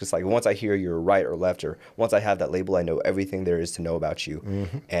heuristics. It's like, once I hear you're right or left, or once I have that label, I know everything there is to know about you,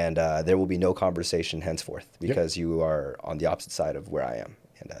 and there will be no conversation henceforth because you are on the opposite side of where I am,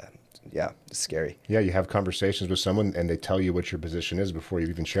 and it's scary. Yeah, you have conversations with someone and they tell you what your position is before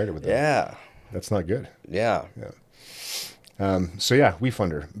you've even shared it with them. Yeah, that's not good. Yeah.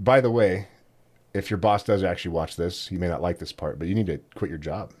 Wefunder. By the way, if your boss does actually watch this, he may not like this part, but you need to quit your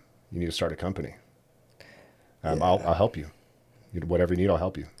job. You need to start a company. I'll help you. Whatever you need, I'll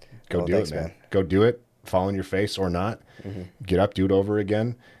help you. Go do it, man. Go do it. Fall on your face or not. Get up, do it over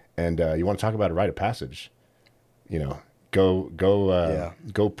again. And you want to talk about a rite of passage? Go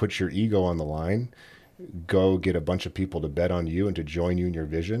put your ego on the line. Go get a bunch of people to bet on you and to join you in your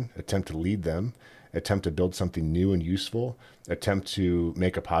vision. Attempt to lead them. Attempt to build something new and useful. Attempt to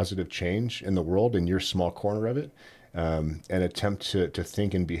make a positive change in the world in your small corner of it. And attempt to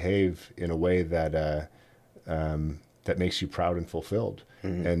think and behave in a way that that makes you proud and fulfilled.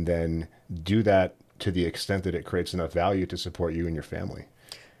 And then do that to the extent that it creates enough value to support you and your family.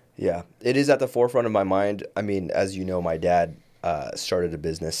 Yeah, it is at the forefront of my mind. I mean, as you know, my dad started a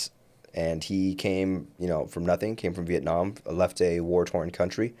business, and he came, from nothing, came from Vietnam, left a war-torn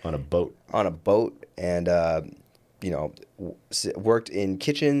country. On a boat. And, worked in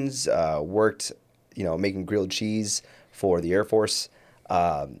kitchens, making grilled cheese for the Air Force.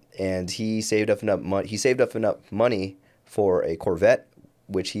 And he saved up enough money for a Corvette,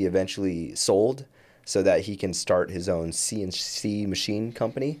 which he eventually sold so that he can start his own CNC machine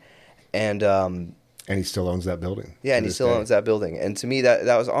company. And he still owns that building. Yeah, and he still owns that building. And to me, that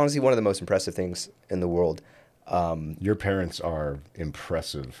was honestly one of the most impressive things in the world. Your parents are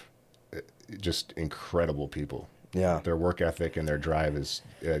impressive, just incredible people. Yeah. Their work ethic and their drive is,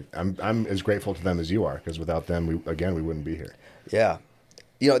 I'm as grateful to them as you are, because without them, we wouldn't be here. Yeah.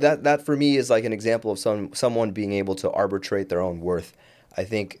 That for me is like an example of someone being able to arbitrate their own worth. I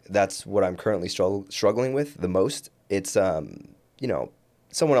think that's what I'm currently struggling with the most. It's,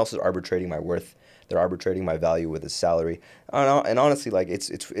 someone else is arbitrating my worth. They're arbitrating my value with a salary. And honestly, like,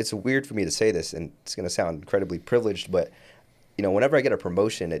 it's weird for me to say this, and it's going to sound incredibly privileged, but, whenever I get a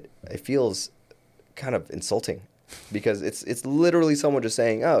promotion, it feels kind of insulting, because it's literally someone just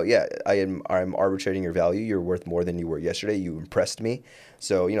saying, "Oh yeah, I'm arbitrating your value. You're worth more than you were yesterday. You impressed me,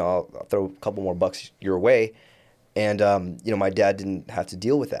 so I'll throw a couple more bucks your way." And my dad didn't have to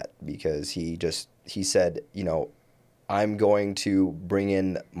deal with that, because he said, I'm going to bring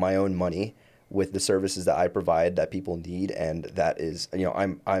in my own money with the services that I provide that people need, and that is,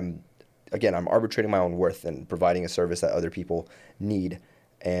 I'm arbitrating my own worth and providing a service that other people need.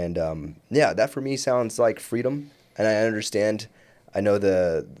 And that for me sounds like freedom. And I understand, I know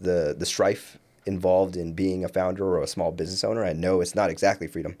the strife involved in being a founder or a small business owner. I know it's not exactly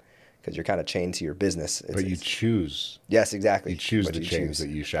freedom, because you're kind of chained to your business. But you choose. Yes, exactly. You choose the chains that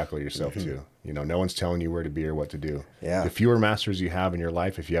you shackle yourself to. No one's telling you where to be or what to do. Yeah. The fewer masters you have in your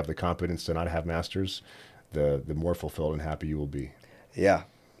life, if you have the confidence to not have masters, the more fulfilled and happy you will be. Yeah.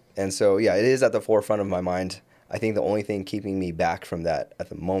 And so, it is at the forefront of my mind. I think the only thing keeping me back from that at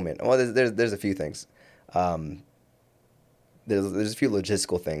the moment, well, there's a few things. There's a few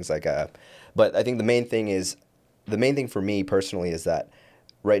logistical things, but I think the main thing for me personally is that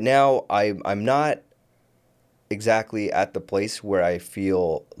right now I'm not exactly at the place where I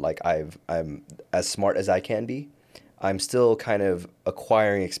feel like I'm as smart as I can be. I'm still kind of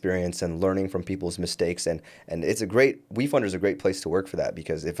acquiring experience and learning from people's mistakes, and Wefunder is a great place to work for that,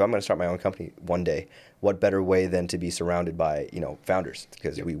 because if I'm going to start my own company one day, what better way than to be surrounded by founders,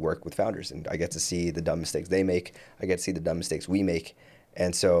 because we work with founders, and I get to see the dumb mistakes they make. I get to see the dumb mistakes we make,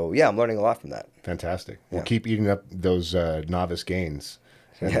 and so I'm learning a lot from that. Fantastic. We'll keep eating up those novice gains.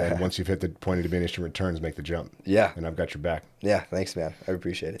 And then once you've hit the point of diminishing returns, make the jump. Yeah. And I've got your back. Yeah, thanks, man. I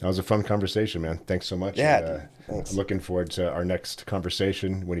appreciate it. That was a fun conversation, man. Thanks so much. Yeah, and, thanks. I'm looking forward to our next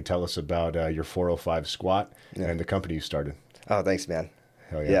conversation when you tell us about your 405 squat and the company you started. Oh, thanks, man.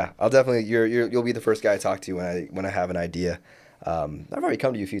 Hell yeah. Yeah, I'll definitely. You'll be the first guy I talk to when I have an idea. I've already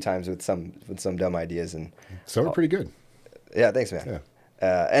come to you a few times with some dumb ideas, and so we're pretty good. Yeah, thanks, man.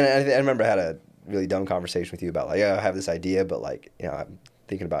 Yeah. And I remember I had a really dumb conversation with you about I have this idea, but I'm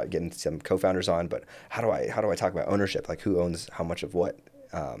thinking about getting some co-founders on, but how do I talk about ownership? Like, who owns how much of what?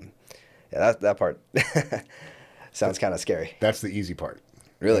 That part sounds kind of scary. That's the easy part.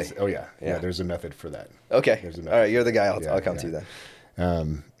 Really? Oh yeah. Yeah. There's a method for that. Okay. There's a All method. right. You're the guy. Yeah, I'll come to you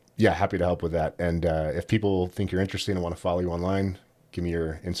then. Yeah, happy to help with that. And if people think you're interested and want to follow you online, give me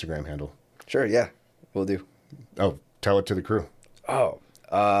your Instagram handle. Sure. Yeah. We'll do. Oh, tell it to the crew. Oh.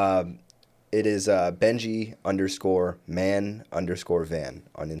 It is Benji_man_van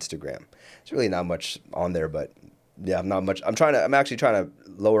on Instagram. It's really not much on there, but yeah, I'm not much. I'm actually trying to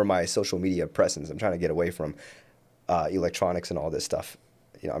lower my social media presence. I'm trying to get away from electronics and all this stuff.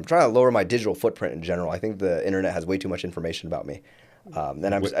 I'm trying to lower my digital footprint in general. I think the internet has way too much information about me, and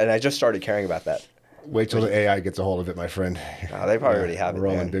I just started caring about that. Wait till the AI gets a hold of it, my friend. They probably already have it. We're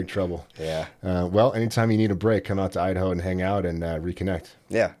all man. in big trouble. Yeah. Well, anytime you need a break, come out to Idaho and hang out and reconnect.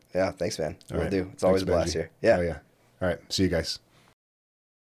 Yeah. Thanks, man. All Will right. do. It's always a Thanks, blast Benji. here. Yeah. Oh, yeah. All right. See you guys.